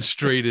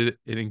demonstrated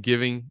it in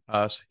giving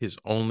us his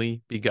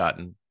only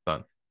begotten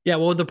son. Yeah,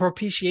 well, the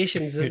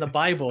propitiation is in the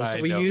Bible. So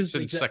we use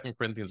it's in 2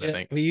 Corinthians, I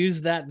think. We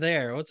use that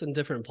there. What's in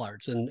different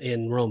parts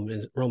in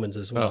Romans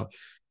as well.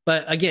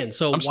 But again,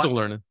 so I'm still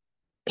learning.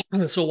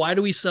 So why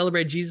do we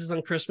celebrate Jesus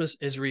on Christmas?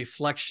 Is a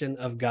reflection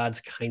of God's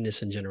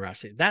kindness and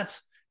generosity.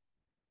 That's,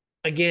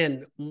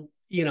 again,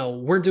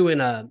 we're doing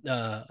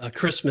a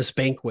Christmas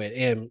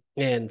banquet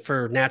and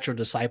for natural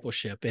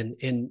discipleship, and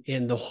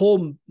the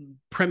whole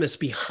premise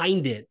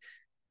behind it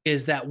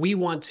is that we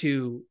want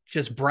to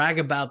just brag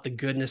about the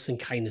goodness and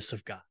kindness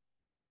of God,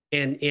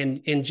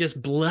 and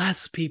just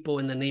bless people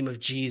in the name of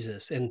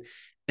Jesus.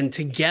 And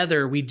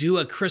together we do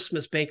a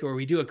Christmas banquet, or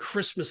we do a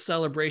Christmas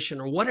celebration,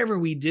 or whatever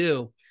we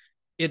do.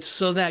 It's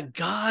so that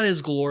God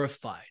is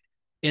glorified,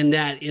 and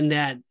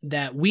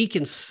that we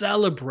can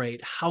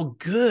celebrate how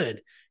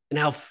good and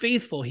how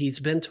faithful he's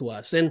been to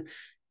us. And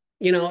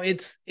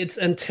it's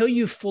until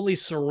you fully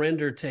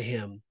surrender to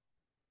him,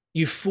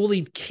 you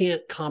fully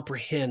can't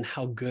comprehend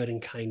how good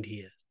and kind he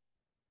is.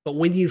 But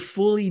when you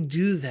fully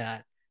do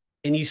that,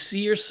 and you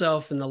see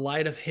yourself in the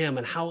light of him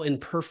and how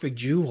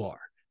imperfect you are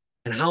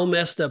and how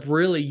messed up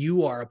really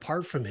you are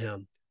apart from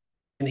him,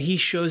 and he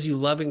shows you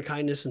loving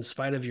kindness in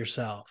spite of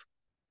yourself,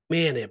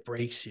 man, it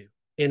breaks you.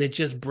 And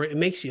it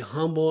makes you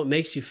humble. It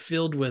makes you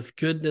filled with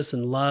goodness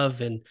and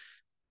love. And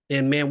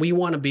man, we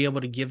want to be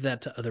able to give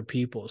that to other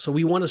people. So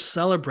we want to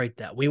celebrate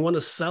that. We want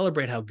to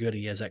celebrate how good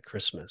he is at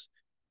Christmas.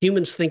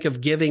 Humans think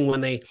of giving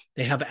when they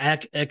have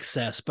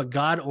excess, but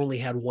God only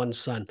had one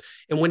son.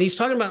 And when he's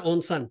talking about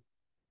own son,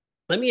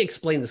 let me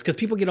explain this, because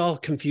people get all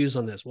confused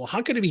on this. Well,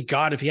 how could it be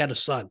God if he had a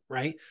son,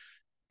 right?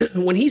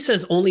 When he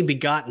says only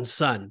begotten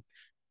son,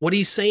 what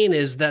he's saying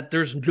is that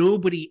there's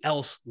nobody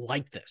else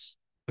like this.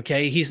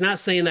 Okay. He's not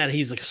saying that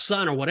he's a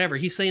son or whatever.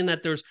 He's saying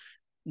that there's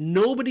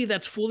nobody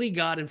that's fully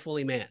God and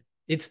fully man.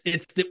 It's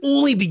the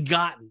only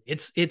begotten.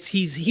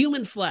 He's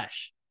human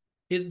flesh.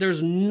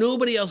 There's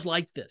nobody else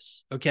like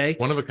this. Okay.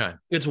 One of a kind.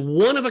 It's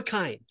one of a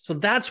kind. So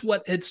that's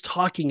what it's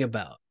talking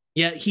about.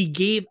 Yet he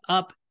gave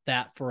up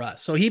that for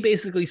us. So he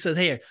basically said,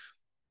 hey,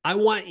 I'm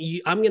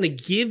going to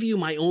give you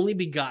my only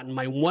begotten,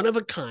 my one of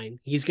a kind.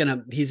 He's going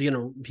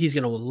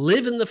to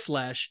live in the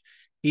flesh.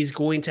 He's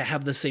going to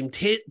have the same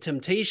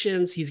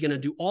temptations. He's going to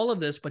do all of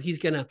this, but he's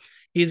going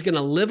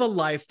to live a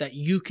life that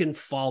you can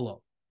follow.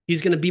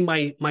 He's going to be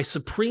my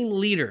supreme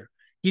leader.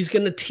 He's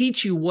going to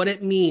teach you what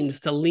it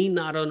means to lean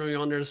not on your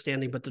own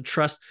understanding, but to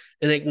trust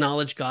and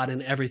acknowledge God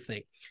in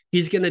everything.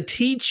 He's going to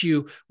teach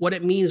you what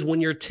it means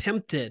when you're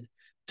tempted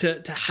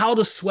to how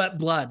to sweat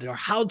blood, or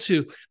how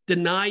to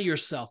deny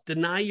yourself,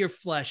 deny your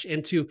flesh,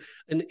 and to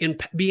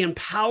be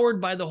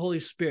empowered by the Holy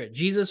Spirit.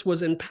 Jesus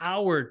was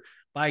empowered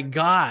by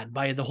God,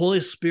 by the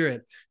Holy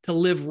Spirit, to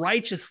live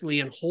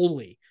righteously and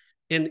holy.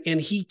 And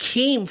he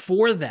came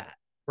for that,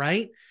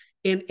 right?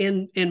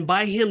 And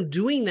by him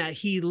doing that,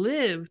 he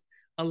lived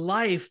a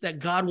life that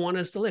God wanted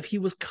us to live. He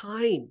was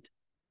kind.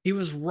 He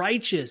was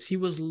righteous. He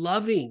was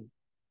loving.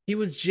 He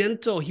was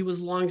gentle. He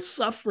was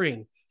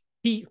long-suffering.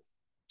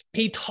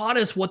 He taught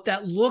us what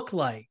that looked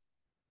like.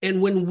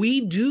 And when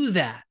we do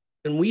that,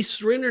 and we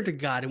surrender to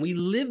God, and we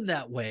live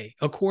that way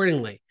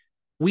accordingly,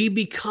 we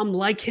become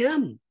like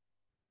him,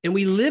 and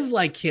we live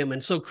like him.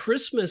 And so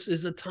Christmas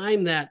is a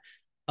time that,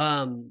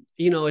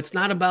 it's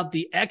not about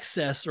the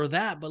excess or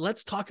that, but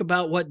let's talk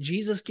about what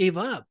Jesus gave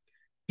up.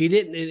 He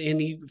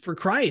didn't, for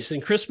Christ,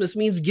 and Christmas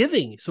means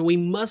giving. So we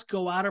must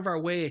go out of our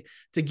way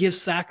to give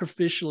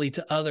sacrificially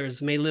to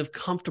others, may live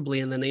comfortably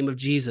in the name of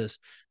Jesus.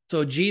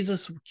 So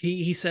Jesus,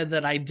 he said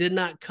that I did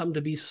not come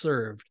to be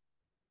served.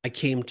 I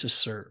came to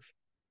serve.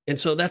 And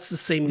so that's the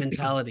same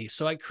mentality.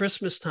 So at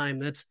Christmas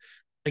time,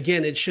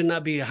 again, it should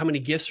not be how many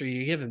gifts are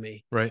you giving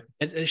me? Right.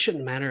 It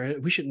shouldn't matter.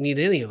 We shouldn't need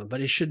any of them,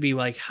 but it should be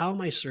like, how am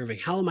I serving?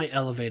 How am I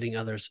elevating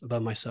others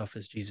above myself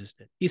as Jesus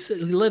did? He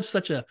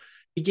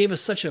gave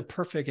us such a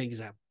perfect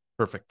example.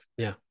 Perfect.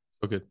 Yeah.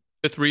 So good.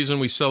 Fifth reason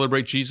we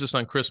celebrate Jesus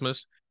on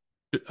Christmas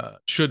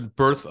should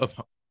birth of.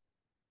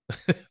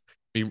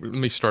 Let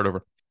me start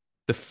over.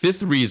 The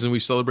fifth reason we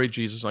celebrate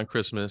Jesus on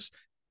Christmas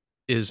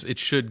is it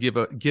should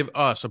give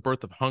us a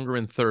birth of hunger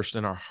and thirst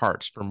in our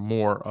hearts for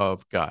more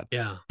of God.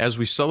 Yeah. As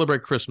we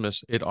celebrate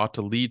Christmas, it ought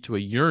to lead to a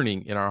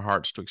yearning in our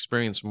hearts to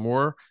experience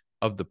more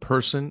of the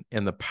person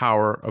and the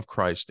power of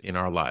Christ in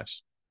our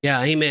lives.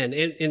 Yeah, amen.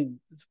 And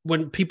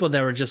when people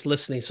that were just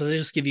listening, so to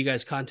just give you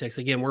guys context,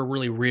 again, we're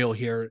really real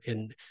here.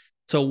 And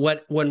so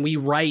when we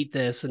write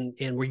this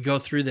and we go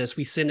through this,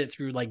 we send it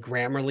through like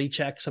Grammarly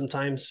check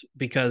sometimes,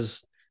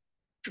 because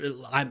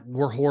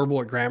we're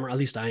horrible at grammar. At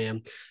least I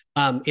am.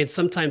 And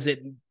sometimes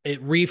it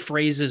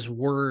rephrases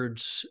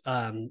words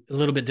a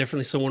little bit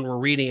differently. So when we're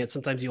reading it,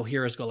 sometimes you'll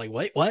hear us go like,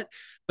 "Wait, what?"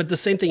 But the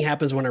same thing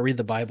happens when I read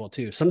the Bible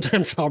too.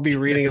 Sometimes I'll be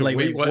reading it like,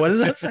 "Wait, what does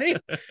that say?"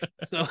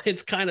 So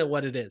it's kind of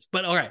what it is.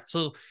 But all right,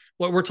 so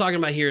what we're talking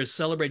about here is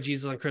celebrate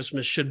Jesus on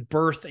Christmas should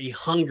birth a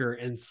hunger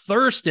and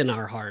thirst in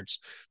our hearts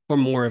for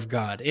more of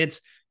God. It's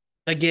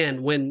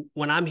again when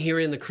I'm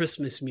hearing the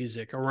Christmas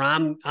music, or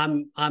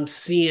I'm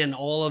seeing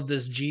all of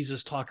this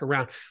Jesus talk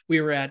around.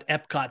 We were at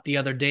Epcot the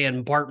other day,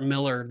 and Bart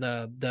Miller,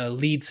 the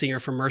lead singer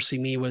for Mercy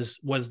Me, was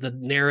the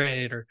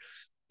narrator.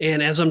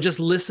 And as I'm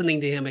just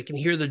listening to him, I can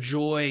hear the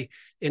joy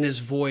in his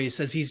voice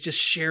as he's just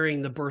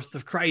sharing the birth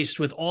of Christ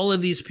with all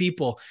of these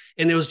people.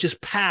 And it was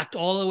just packed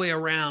all the way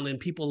around, and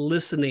people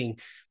listening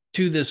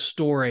to this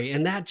story.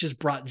 And that just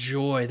brought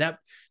joy. That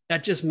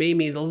just made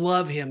me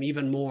love him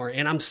even more.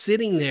 And I'm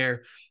sitting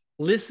there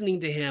listening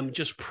to him,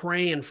 just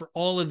praying for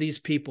all of these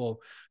people,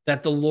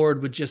 that the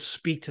Lord would just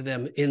speak to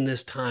them in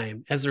this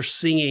time as they're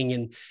singing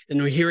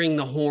and we're hearing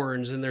the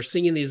horns, and they're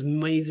singing these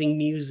amazing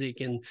music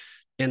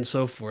and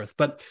so forth.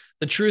 But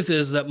the truth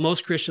is that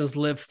most Christians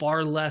live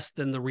far less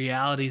than the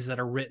realities that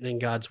are written in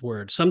God's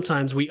word.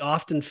 Sometimes we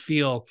often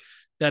feel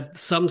that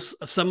some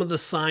of the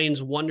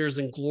signs, wonders,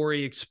 and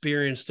glory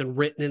experienced and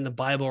written in the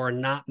Bible are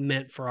not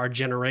meant for our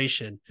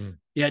generation.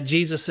 Yet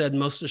Jesus said,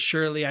 "Most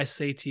assuredly, I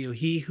say to you,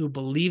 he who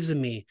believes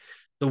in me,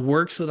 the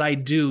works that I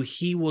do,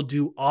 he will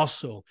do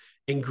also.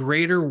 And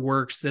greater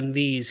works than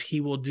these he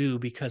will do,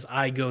 because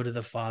I go to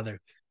the Father."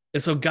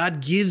 And so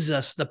God gives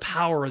us the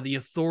power, the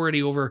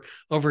authority over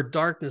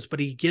darkness, but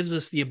he gives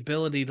us the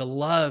ability to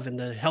love and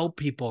to help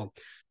people.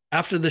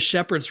 After the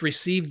shepherds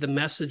received the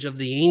message of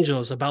the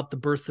angels about the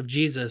birth of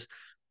Jesus,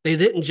 they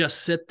didn't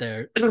just sit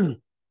there.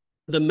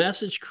 The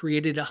message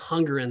created a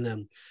hunger in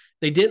them.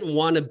 They didn't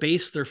want to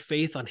base their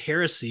faith on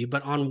heresy,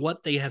 but on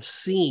what they have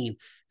seen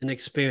and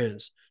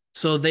experienced.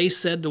 So they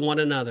said to one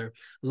another,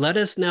 "Let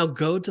us now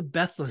go to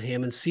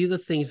Bethlehem and see the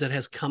things that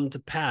has come to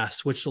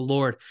pass, which the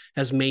Lord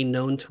has made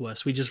known to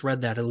us." We just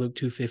read that in Luke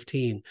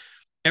 2:15.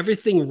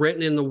 Everything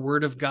written in the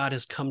word of God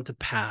has come to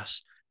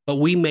pass, but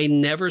we may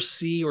never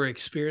see or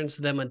experience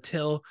them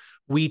until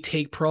we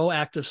take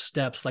proactive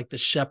steps like the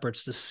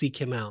shepherds to seek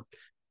him out.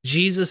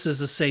 Jesus is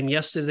the same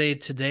yesterday,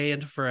 today,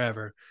 and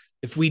forever.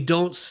 If we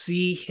don't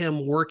see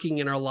him working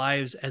in our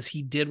lives as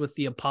he did with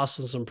the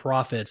apostles and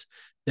prophets,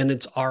 then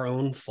it's our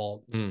own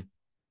fault.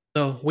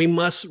 So we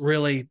must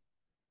really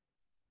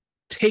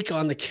take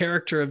on the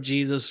character of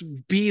Jesus,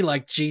 be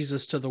like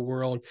Jesus to the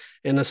world,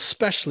 and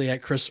especially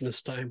at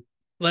Christmas time.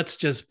 Let's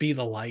just be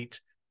the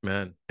light.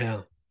 Amen. Yeah.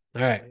 All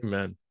right.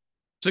 Amen.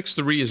 Sixth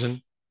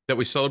reason that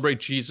we celebrate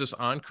Jesus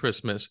on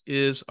Christmas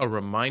is a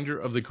reminder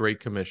of the Great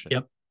Commission.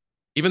 Yep.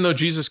 Even though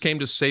Jesus came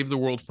to save the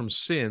world from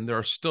sin, there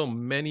are still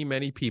many,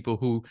 many people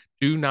who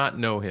do not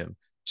know him.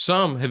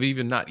 Some have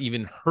not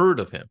even heard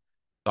of him.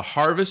 The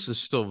harvest is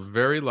still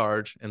very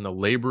large, and the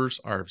laborers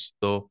are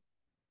still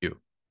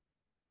few.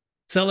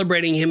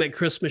 Celebrating him at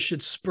Christmas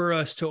should spur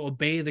us to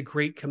obey the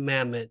great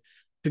commandment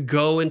to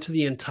go into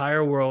the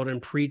entire world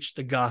and preach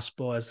the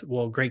gospel as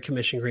well. Great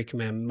Commission, great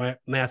commandment,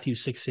 Matthew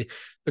 16.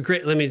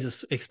 Let me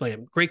just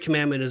explain. Great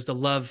commandment is to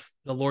love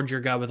the Lord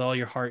your God with all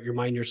your heart, your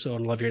mind, your soul,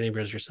 and love your neighbor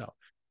as yourself.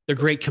 The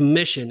Great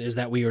Commission is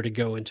that we are to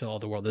go into all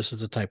the world. This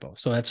is a typo.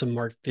 So that's in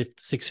Mark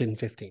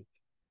 16:15.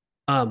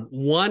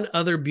 One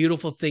other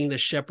beautiful thing the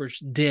shepherds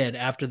did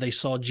after they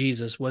saw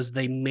Jesus was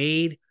they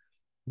made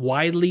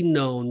widely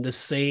known the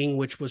saying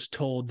which was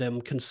told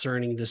them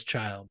concerning this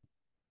child.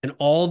 And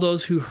all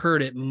those who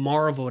heard it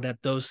marveled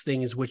at those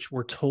things which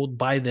were told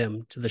by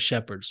them to the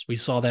shepherds. We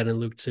saw that in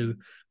Luke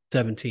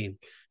 2:17.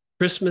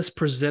 Christmas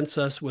presents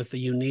us with a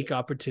unique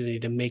opportunity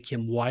to make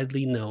him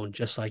widely known,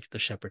 just like the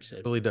shepherds did.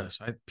 It really does.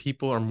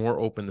 People are more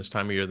open this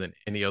time of year than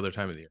any other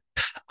time of the year.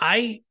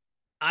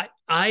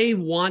 I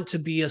want to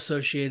be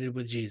associated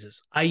with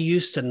Jesus. I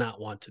used to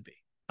not want to be.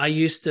 I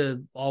used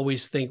to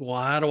always think,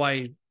 well, how do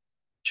I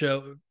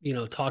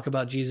talk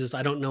about Jesus?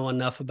 I don't know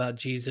enough about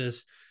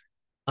Jesus.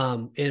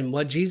 And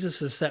what Jesus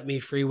has set me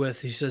free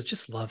with, he says,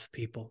 just love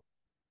people.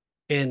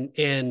 And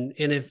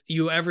if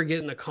you ever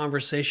get in a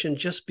conversation,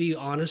 just be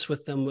honest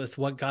with them with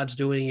what God's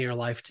doing in your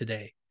life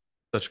today.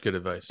 Such good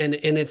advice. And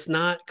it's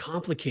not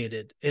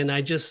complicated. And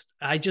I just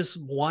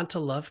want to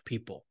love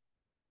people.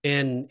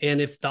 And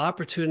if the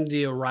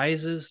opportunity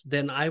arises,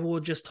 then I will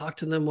just talk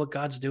to them what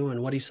God's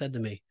doing, what he said to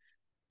me.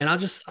 And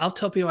I'll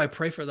tell people I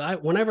pray for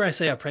that. Whenever I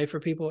say I pray for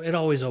people, it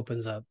always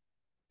opens up.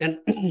 And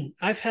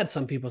I've had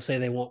some people say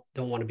they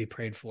don't want to be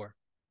prayed for,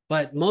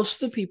 but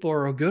most of the people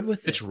are good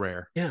with it. It's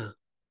rare. Yeah.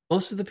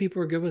 Most of the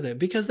people are good with it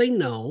because they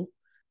know,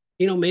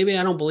 maybe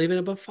I don't believe in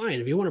it, but fine.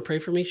 If you want to pray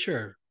for me,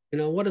 sure.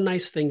 What a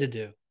nice thing to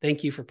do.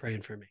 Thank you for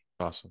praying for me.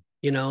 Awesome.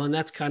 And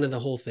that's kind of the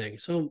whole thing.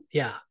 So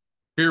yeah.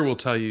 Fear will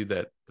tell you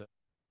that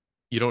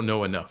you don't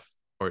know enough,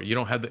 or you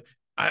don't have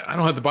I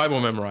don't have the Bible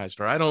memorized,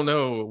 or I don't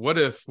know. What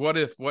if,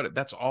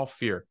 that's all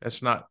fear.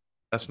 That's not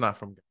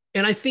from God.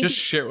 And I think just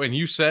share, and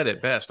you said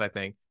it best, I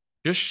think,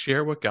 just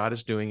share what God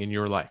is doing in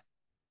your life.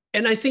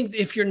 And I think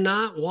if you're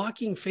not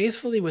walking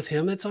faithfully with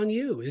him, it's on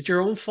you. It's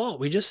your own fault.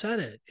 We just said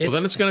it. Well,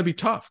 then it's going to be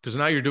tough because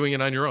now you're doing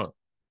it on your own.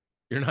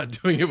 You're not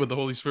doing it with the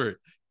Holy Spirit.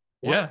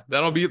 What? Yeah,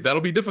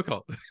 that'll be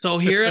difficult. So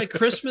here at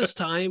Christmas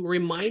time,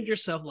 remind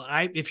yourself,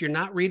 if you're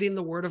not reading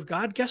the Word of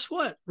God, guess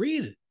what?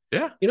 Read it.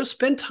 Yeah.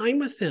 Spend time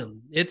with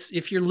him. It's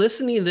if you're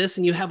listening to this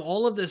and you have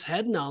all of this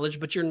head knowledge,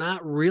 but you're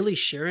not really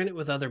sharing it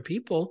with other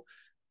people.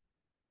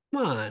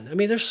 Come on. I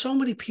mean, there's so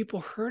many people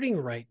hurting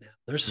right now.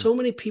 There's so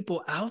many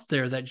people out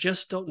there that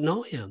just don't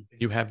know him.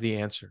 You have the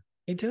answer.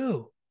 They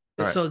do.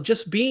 And so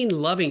just being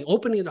loving,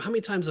 opening, how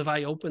many times have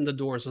I opened the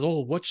door and said,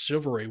 oh, what's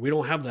chivalry? We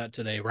don't have that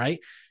today, right?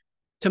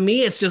 To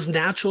me, it's just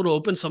natural to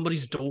open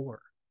somebody's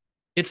door.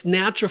 It's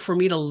natural for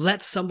me to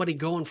let somebody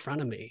go in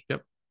front of me.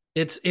 Yep.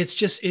 It's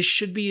just, it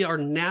should be our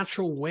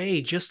natural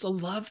way just to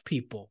love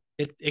people.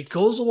 It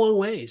goes a long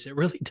ways. It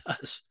really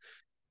does.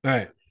 All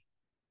right.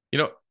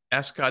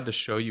 Ask God to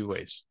show you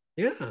ways.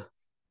 Yeah.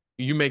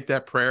 You make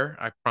that prayer,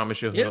 I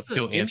promise you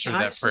he'll answer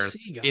that prayer.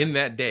 In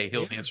that day,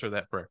 he'll answer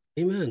that prayer.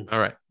 Amen. All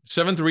right.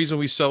 Seventh reason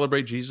we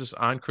celebrate Jesus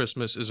on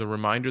Christmas is a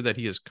reminder that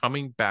he is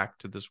coming back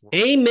to this world.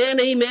 Amen,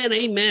 amen,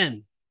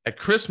 amen. At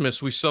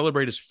Christmas, we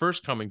celebrate his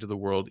first coming to the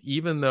world.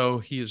 Even though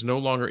he is no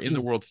longer in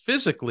the world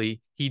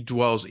physically, he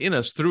dwells in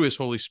us through his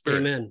Holy Spirit.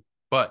 Amen.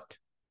 But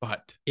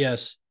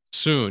yes,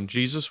 soon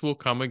Jesus will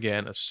come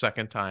again a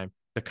second time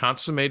to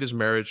consummate his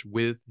marriage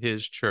with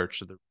his church,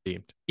 the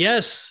redeemed.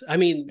 Yes. I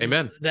mean,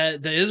 amen. The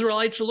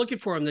Israelites are looking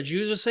for him. The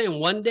Jews are saying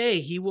one day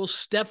he will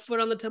step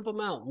foot on the Temple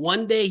Mount.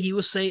 One day he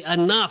will say,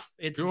 enough.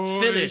 It's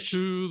Joy finished.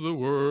 To the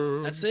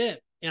world. That's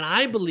it. And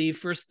I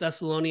believe 1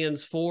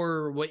 Thessalonians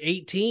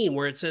 4:18,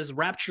 where it says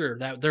rapture,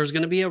 that there's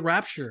going to be a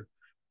rapture.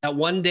 That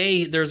one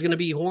day there's going to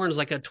be horns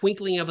like a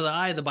twinkling of the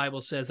eye, the Bible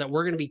says, that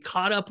we're going to be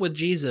caught up with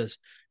Jesus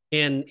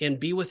and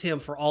be with him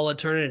for all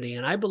eternity.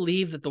 And I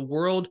believe that the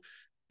world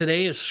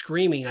today is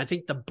screaming. I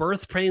think the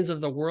birth pains of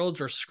the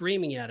world are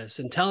screaming at us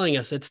and telling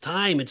us it's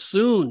time, it's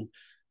soon.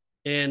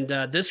 And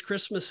this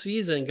Christmas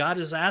season, God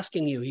is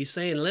asking you, he's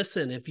saying,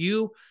 listen, if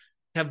you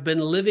have been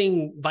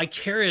living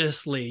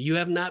vicariously, you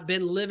have not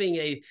been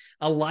living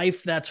a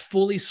life that's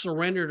fully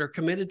surrendered or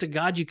committed to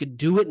God, you could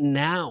do it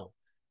now.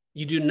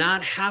 You do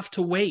not have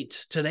to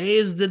wait. Today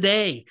is the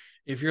day.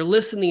 If you're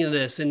listening to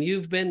this and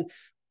you've been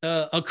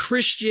a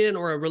Christian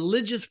or a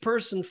religious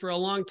person for a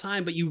long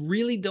time, but you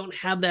really don't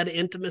have that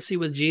intimacy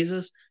with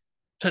Jesus,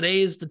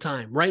 today is the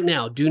time. Right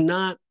now, do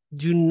not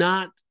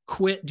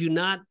quit. Do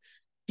not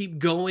keep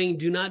going.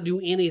 Do not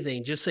do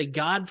anything. Just say,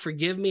 God,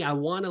 forgive me. I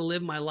want to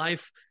live my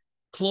life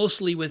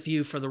closely with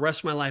you for the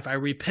rest of my life. I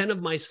repent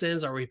of my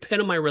sins. I repent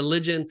of my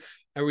religion.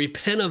 I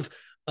repent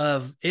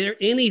of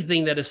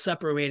anything that has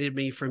separated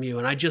me from you.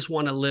 And I just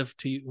want to live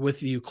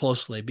with you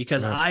closely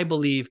because I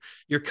believe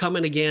you're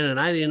coming again and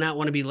I do not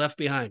want to be left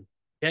behind.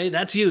 Okay.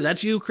 That's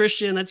you,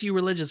 Christian. That's you,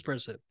 religious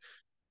person.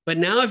 But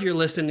now if you're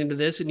listening to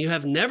this and you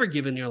have never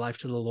given your life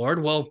to the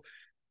Lord, well,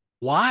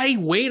 why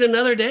wait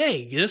another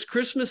day? This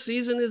Christmas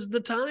season is the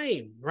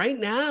time right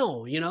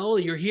now.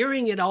 You're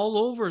hearing it all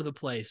over the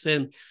place.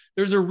 And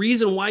there's a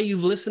reason why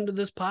you've listened to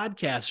this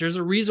podcast. There's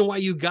a reason why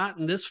you've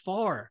gotten this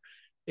far.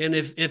 And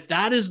if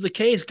that is the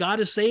case, God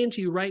is saying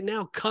to you right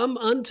now, come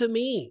unto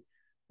me,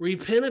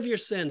 repent of your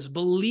sins,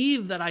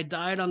 believe that I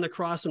died on the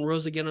cross and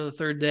rose again on the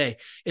third day,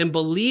 and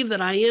believe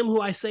that I am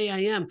who I say I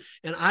am.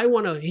 And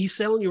he's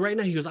telling you right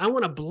now, he goes, I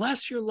want to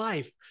bless your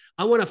life.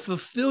 I want to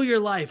fulfill your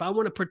life. I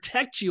want to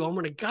protect you. I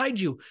want to guide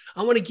you.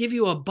 I want to give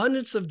you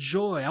abundance of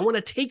joy. I want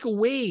to take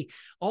away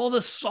all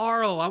the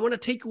sorrow. I want to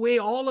take away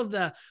all of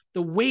the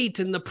weight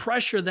and the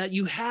pressure that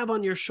you have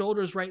on your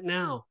shoulders right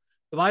now.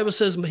 The Bible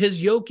says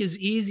his yoke is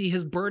easy,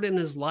 his burden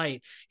is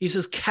light. He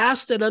says,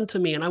 cast it unto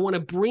me, and I want to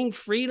bring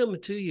freedom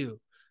to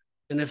you.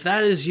 And if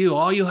that is you,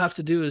 all you have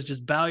to do is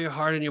just bow your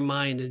heart and your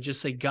mind and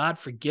just say, God,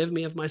 forgive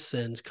me of my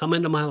sins. Come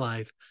into my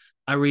life.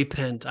 I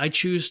repent. I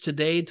choose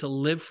today to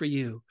live for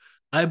you.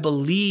 I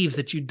believe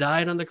that you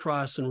died on the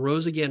cross and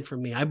rose again for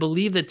me. I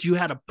believe that you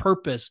had a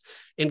purpose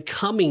in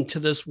coming to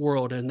this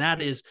world, and that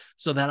is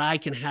so that I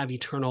can have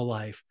eternal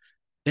life.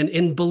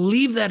 And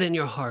believe that in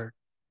your heart.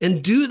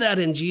 And do that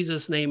in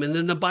Jesus' name. And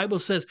then the Bible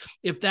says,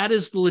 if that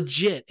is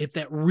legit, if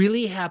that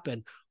really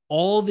happened,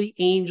 all the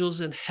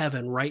angels in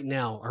heaven right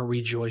now are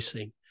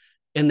rejoicing.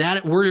 And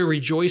that we're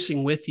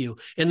rejoicing with you.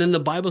 And then the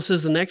Bible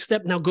says the next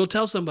step, now go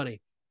tell somebody.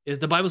 If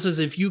the Bible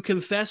says, if you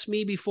confess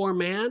me before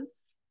man,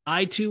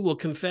 I too will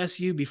confess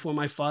you before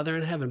my Father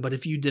in heaven. But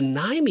if you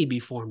deny me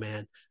before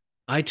man,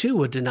 I too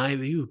will deny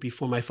you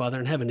before my Father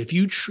in heaven. If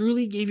you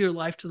truly gave your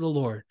life to the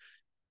Lord,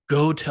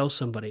 go tell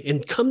somebody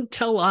and come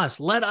tell us.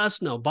 Let us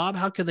know. Bob,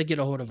 how can they get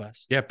a hold of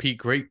us? Yeah, Pete,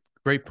 great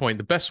point.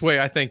 The best way,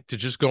 I think, to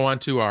just go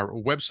onto our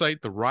website,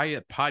 the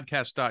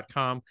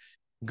riotpodcast.com,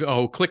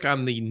 go click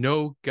on the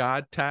Know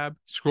God tab,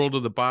 scroll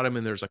to the bottom,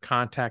 and there's a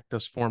contact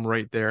us form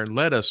right there. And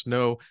let us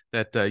know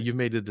that you've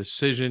made a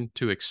decision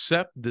to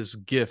accept this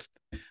gift.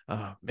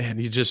 Man,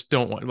 you just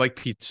don't want, like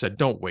Pete said,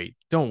 don't wait.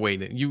 Don't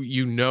wait.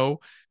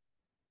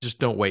 Just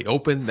don't wait.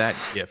 Open that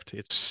gift.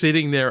 It's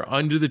sitting there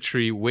under the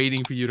tree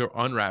waiting for you to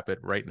unwrap it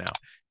right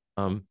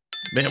now.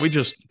 Man,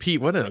 Pete,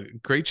 what a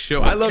great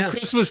show. I love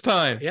Christmas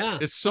time. Yeah.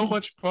 It's so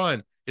much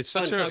fun. It's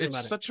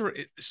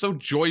so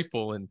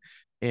joyful and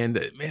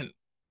man,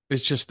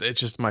 it's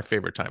just my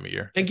favorite time of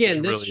year.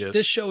 Again,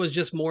 this show is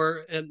just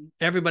more, and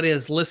everybody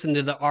has listened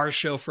to our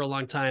show for a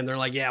long time. They're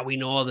like, yeah, we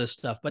know all this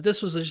stuff, but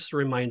this was just a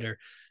reminder.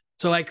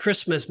 So at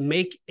Christmas,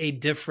 make a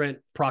different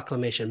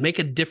proclamation, make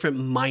a different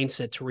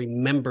mindset to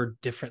remember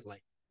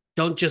differently.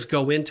 Don't just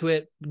go into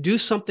it, do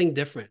something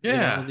different.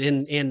 Yeah.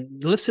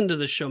 And listen to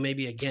the show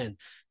maybe again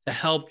to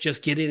help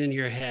just get it into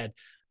your head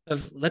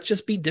of let's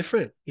just be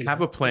different.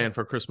 Have a plan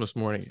for Christmas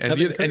morning. And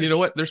you know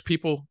what? There's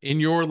people in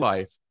your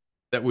life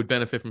that would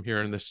benefit from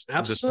hearing this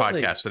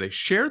podcast today.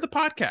 Share the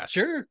podcast.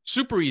 Sure.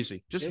 Super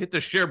easy. Just hit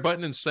the share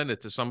button and send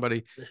it to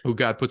somebody who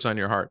God puts on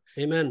your heart.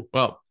 Amen.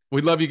 Well,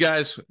 we love you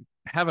guys.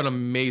 Have an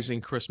amazing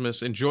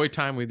Christmas. Enjoy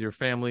time with your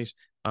families.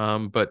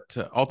 But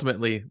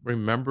ultimately,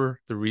 remember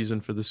the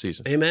reason for the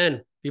season.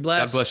 Amen. Be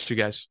blessed. God bless you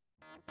guys.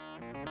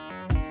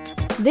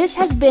 This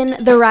has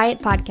been the Riot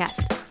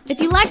Podcast. If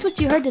you liked what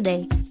you heard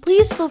today,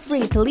 please feel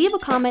free to leave a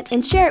comment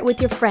and share it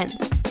with your friends.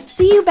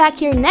 See you back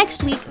here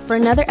next week for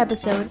another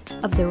episode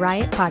of the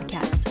Riot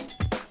Podcast.